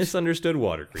perfect mix. Misunderstood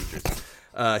water creatures.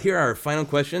 Here are our final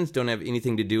questions. Don't have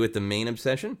anything to do with the main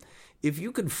obsession. If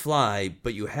you could fly,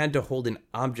 but you had to hold an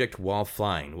object while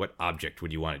flying, what object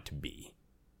would you want it to be?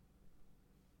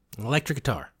 An electric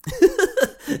guitar.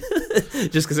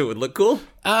 Just because it would look cool?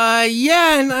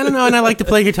 Yeah, and I don't know, and I like to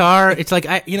play guitar. It's like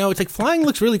it's like flying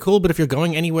looks really cool, but if you're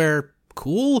going anywhere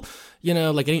cool,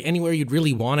 like anywhere you'd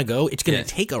really want to go, it's going to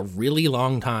take a really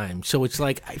long time. So it's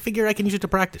like, I figure I can use it to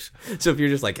practice. So if you're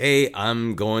just like, hey,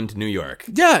 I'm going to New York.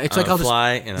 Yeah, it's like I'll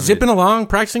fly just and I'm zipping along,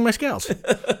 practicing my scales.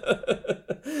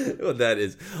 Well, that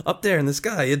is up there in the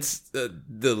sky. It's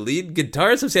the lead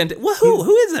guitarist of Santa.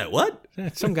 Who is that? What?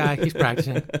 Some guy. He's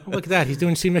practicing. Oh, look at that. He's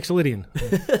doing C Mixolydian.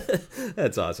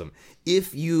 That's awesome.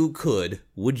 If you could,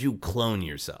 would you clone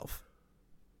yourself?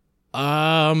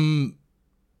 No.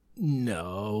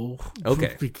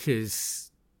 Okay.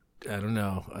 Because I don't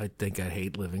know. I think I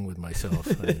hate living with myself.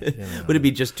 Would it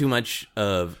be just too much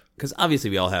of? Because obviously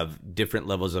we all have different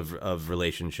levels of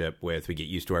relationship with. We get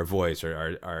used to our voice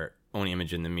or our own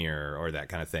image in the mirror or that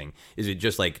kind of thing. Is it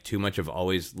just like too much of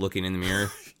always looking in the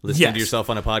mirror, listening to yourself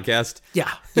on a podcast?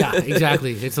 Yeah,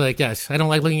 exactly. It's like, yes, I don't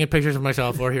like looking at pictures of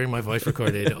myself or hearing my voice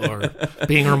recorded or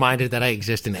being reminded that I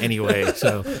exist in any way.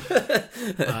 So,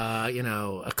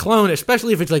 a clone,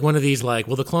 especially if it's like one of these, like,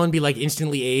 will the clone be like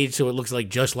instantly aged so it looks like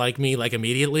just like me, like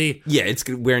immediately? Yeah, it's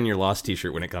wearing your Lost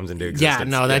t-shirt when it comes into existence.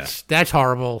 Yeah, no, that's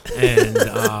horrible, and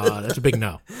that's a big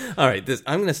no. All right,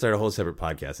 I'm going to start a whole separate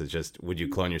podcast. It's just, would you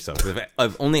clone yourself? Because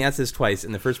I've only asked this twice,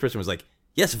 and the first person was like,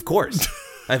 yes, of course.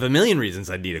 I have a million reasons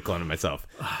I'd need a clone of myself.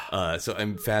 So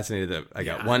I'm fascinated that I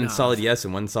got one solid yes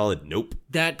and one solid nope.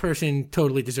 That person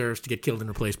totally deserves to get killed and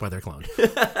replaced by their clone.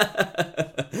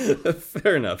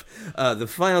 Fair enough. The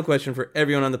final question for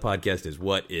everyone on the podcast is,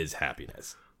 what is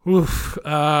happiness? Oof.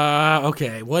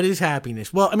 Okay. What is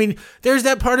happiness? Well, I mean, there's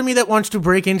that part of me that wants to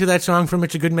break into that song from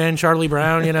It's a Good Man, Charlie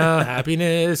Brown,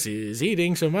 happiness is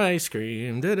eating some ice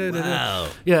cream. Wow.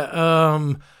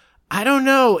 Yeah. I don't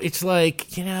know. It's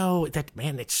like,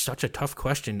 it's such a tough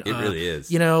question. It really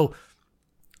is.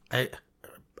 I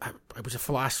was a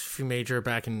philosophy major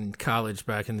back in college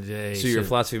back in the day. So you're a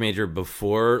philosophy major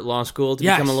before law school to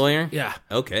become a lawyer? Yeah.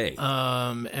 Okay.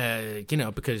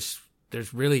 Because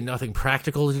there's really nothing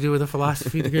practical to do with a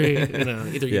philosophy degree.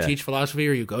 Either you teach philosophy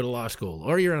or you go to law school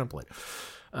or you're unemployed.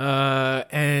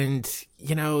 And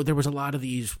there was a lot of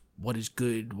these, what is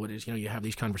good, what is, you have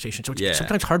these conversations. So it's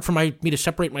sometimes hard for me to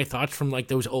separate my thoughts from like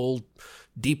those old,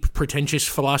 deep, pretentious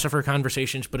philosopher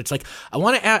conversations. But it's like, I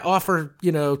want to offer,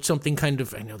 something kind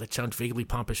of, I know that sounds vaguely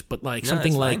pompous, but like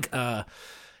something like, I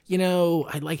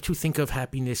like to think of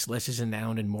happiness less as a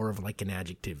noun and more of like an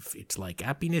adjective. It's like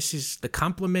happiness is the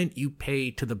compliment you pay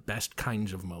to the best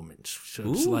kinds of moments. So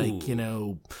it's like,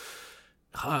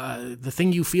 the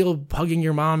thing you feel hugging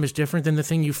your mom is different than the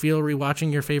thing you feel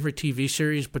rewatching your favorite TV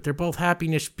series, but they're both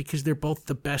happiness because they're both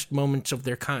the best moments of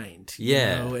their kind.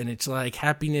 Yeah. And it's like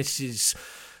happiness is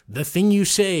the thing you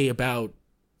say about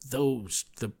those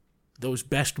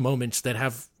best moments that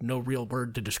have no real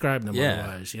word to describe them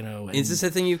otherwise, And is this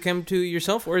a thing you've come to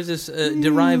yourself, or is this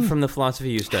derived from the philosophy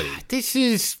you studied? This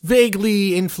is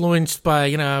vaguely influenced by,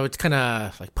 it's kind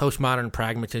of like postmodern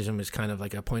pragmatism is kind of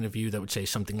like a point of view that would say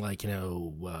something like,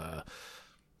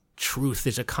 truth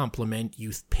is a compliment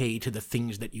you pay to the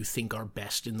things that you think are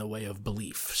best in the way of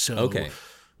belief. So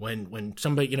when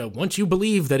somebody, once you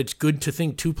believe that it's good to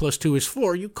think 2 + 2 is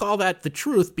 4, you call that the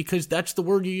truth because that's the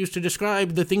word you use to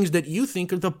describe the things that you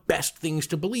think are the best things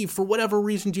to believe for whatever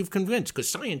reasons you've convinced, because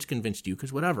science convinced you,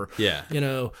 because whatever. Yeah.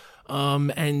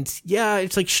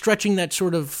 It's like stretching that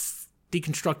sort of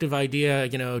deconstructive idea,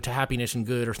 to happiness and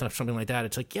good or something like that.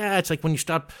 It's like when you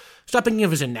stop thinking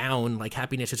of it as a noun, like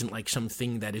happiness isn't like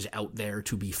something that is out there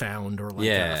to be found or like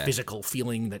a physical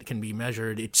feeling that can be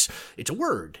measured. It's a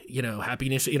word,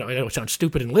 happiness, I know it sounds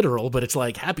stupid and literal, but it's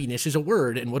like happiness is a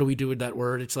word. And what do we do with that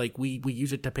word? It's like we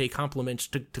use it to pay compliments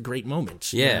to great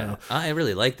moments. Yeah. I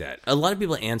really like that. A lot of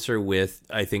people answer with,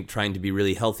 I think, trying to be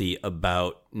really healthy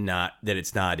about that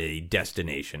it's not a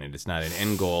destination and it's not an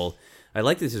end goal. I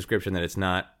like this description that it's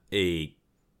not a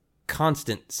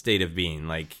constant state of being,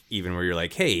 like even where you're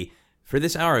like, hey, for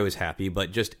this hour I was happy,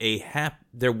 but just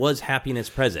there was happiness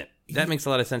present. That makes a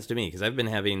lot of sense to me because I've been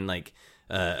having like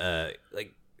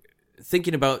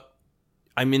thinking about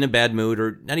I'm in a bad mood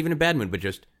or not even a bad mood, but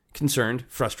just concerned,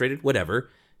 frustrated, whatever,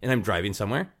 and I'm driving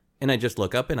somewhere and I just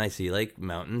look up and I see like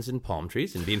mountains and palm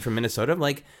trees, and being from Minnesota, I'm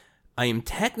like, I am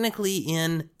technically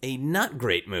in a not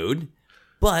great mood,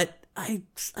 but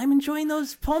I'm enjoying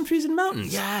those palm trees and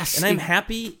mountains. Yes. And I'm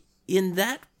happy in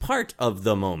that part of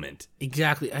the moment.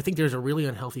 Exactly. I think there's a really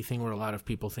unhealthy thing where a lot of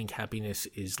people think happiness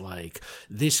is like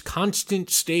this constant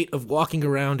state of walking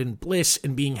around in bliss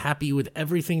and being happy with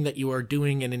everything that you are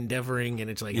doing and endeavoring.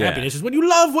 And it's like happiness is when you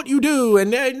love what you do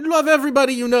and love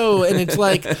everybody you know. And it's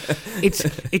like it's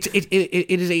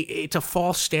a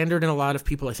false standard, and a lot of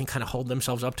people I think kind of hold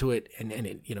themselves up to it, and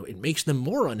it makes them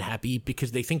more unhappy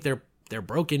because they think they're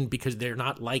broken because they're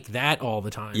not like that all the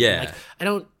time. Yeah.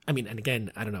 And again,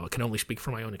 I don't know, I can only speak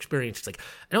from my own experience. It's like,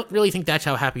 I don't really think that's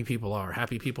how happy people are.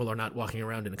 Happy people are not walking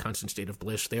around in a constant state of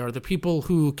bliss. They are the people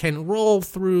who can roll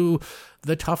through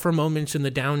the tougher moments and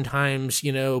the down times,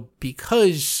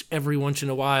 because every once in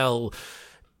a while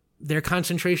their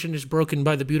concentration is broken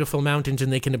by the beautiful mountains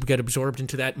and they can get absorbed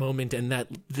into that moment, and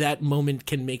that moment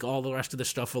can make all the rest of the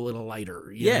stuff a little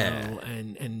lighter. You know?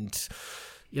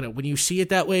 And when you see it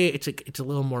that way, it's a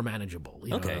little more manageable.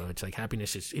 Okay. It's like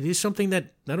happiness is something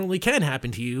that not only can happen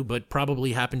to you, but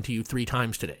probably happened to you 3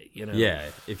 times today. Yeah,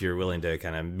 if you're willing to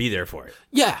kind of be there for it.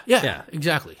 Yeah,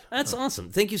 exactly. That's awesome.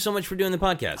 Thank you so much for doing the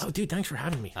podcast. Oh, dude, thanks for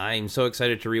having me. I'm so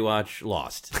excited to rewatch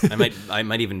Lost. I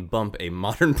might even bump a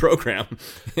modern program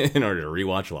in order to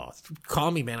rewatch Lost. Call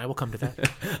me, man. I will come to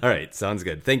that. All right, sounds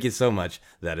good. Thank you so much.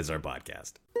 That is our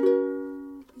podcast.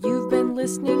 You've been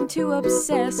listening to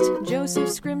Obsessed. Joseph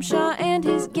Scrimshaw and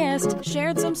his guest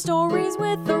shared some stories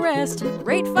with the rest.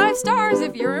 Rate 5 stars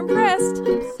if you're impressed.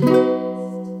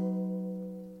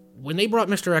 When they brought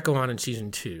Mr. Eko on in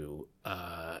season 2,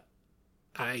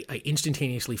 I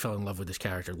instantaneously fell in love with this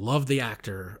character. Loved the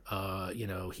actor.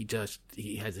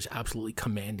 He has this absolutely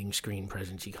commanding screen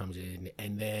presence. He comes in,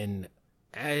 and then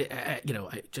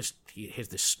he has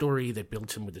this story that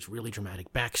builds him with this really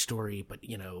dramatic backstory, but,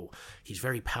 he's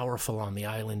very powerful on the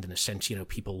island in a sense,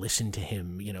 people listen to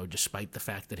him, despite the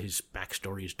fact that his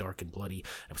backstory is dark and bloody.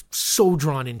 I was so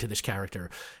drawn into this character.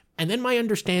 And then my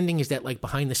understanding is that, like,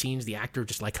 behind the scenes, the actor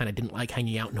just, like, kind of didn't like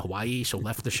hanging out in Hawaii, so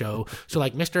left the show. So,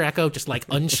 like, Mr. Eko just, like,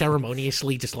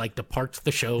 unceremoniously just, like, departs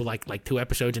the show, like 2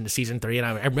 episodes into season 3. And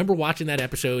I remember watching that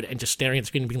episode and just staring at the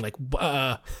screen and being like,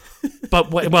 but,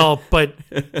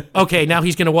 okay, now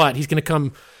he's going to what? He's going to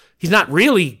come... He's not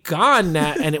really gone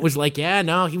now. And it was like, yeah,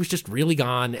 no, he was just really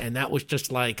gone. And that was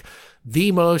just like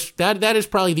the most, that is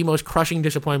probably the most crushing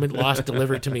disappointment Lost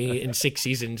delivered to me in 6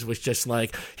 seasons, was just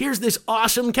like, here's this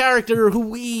awesome character who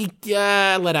we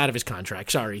let out of his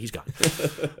contract. Sorry, he's gone.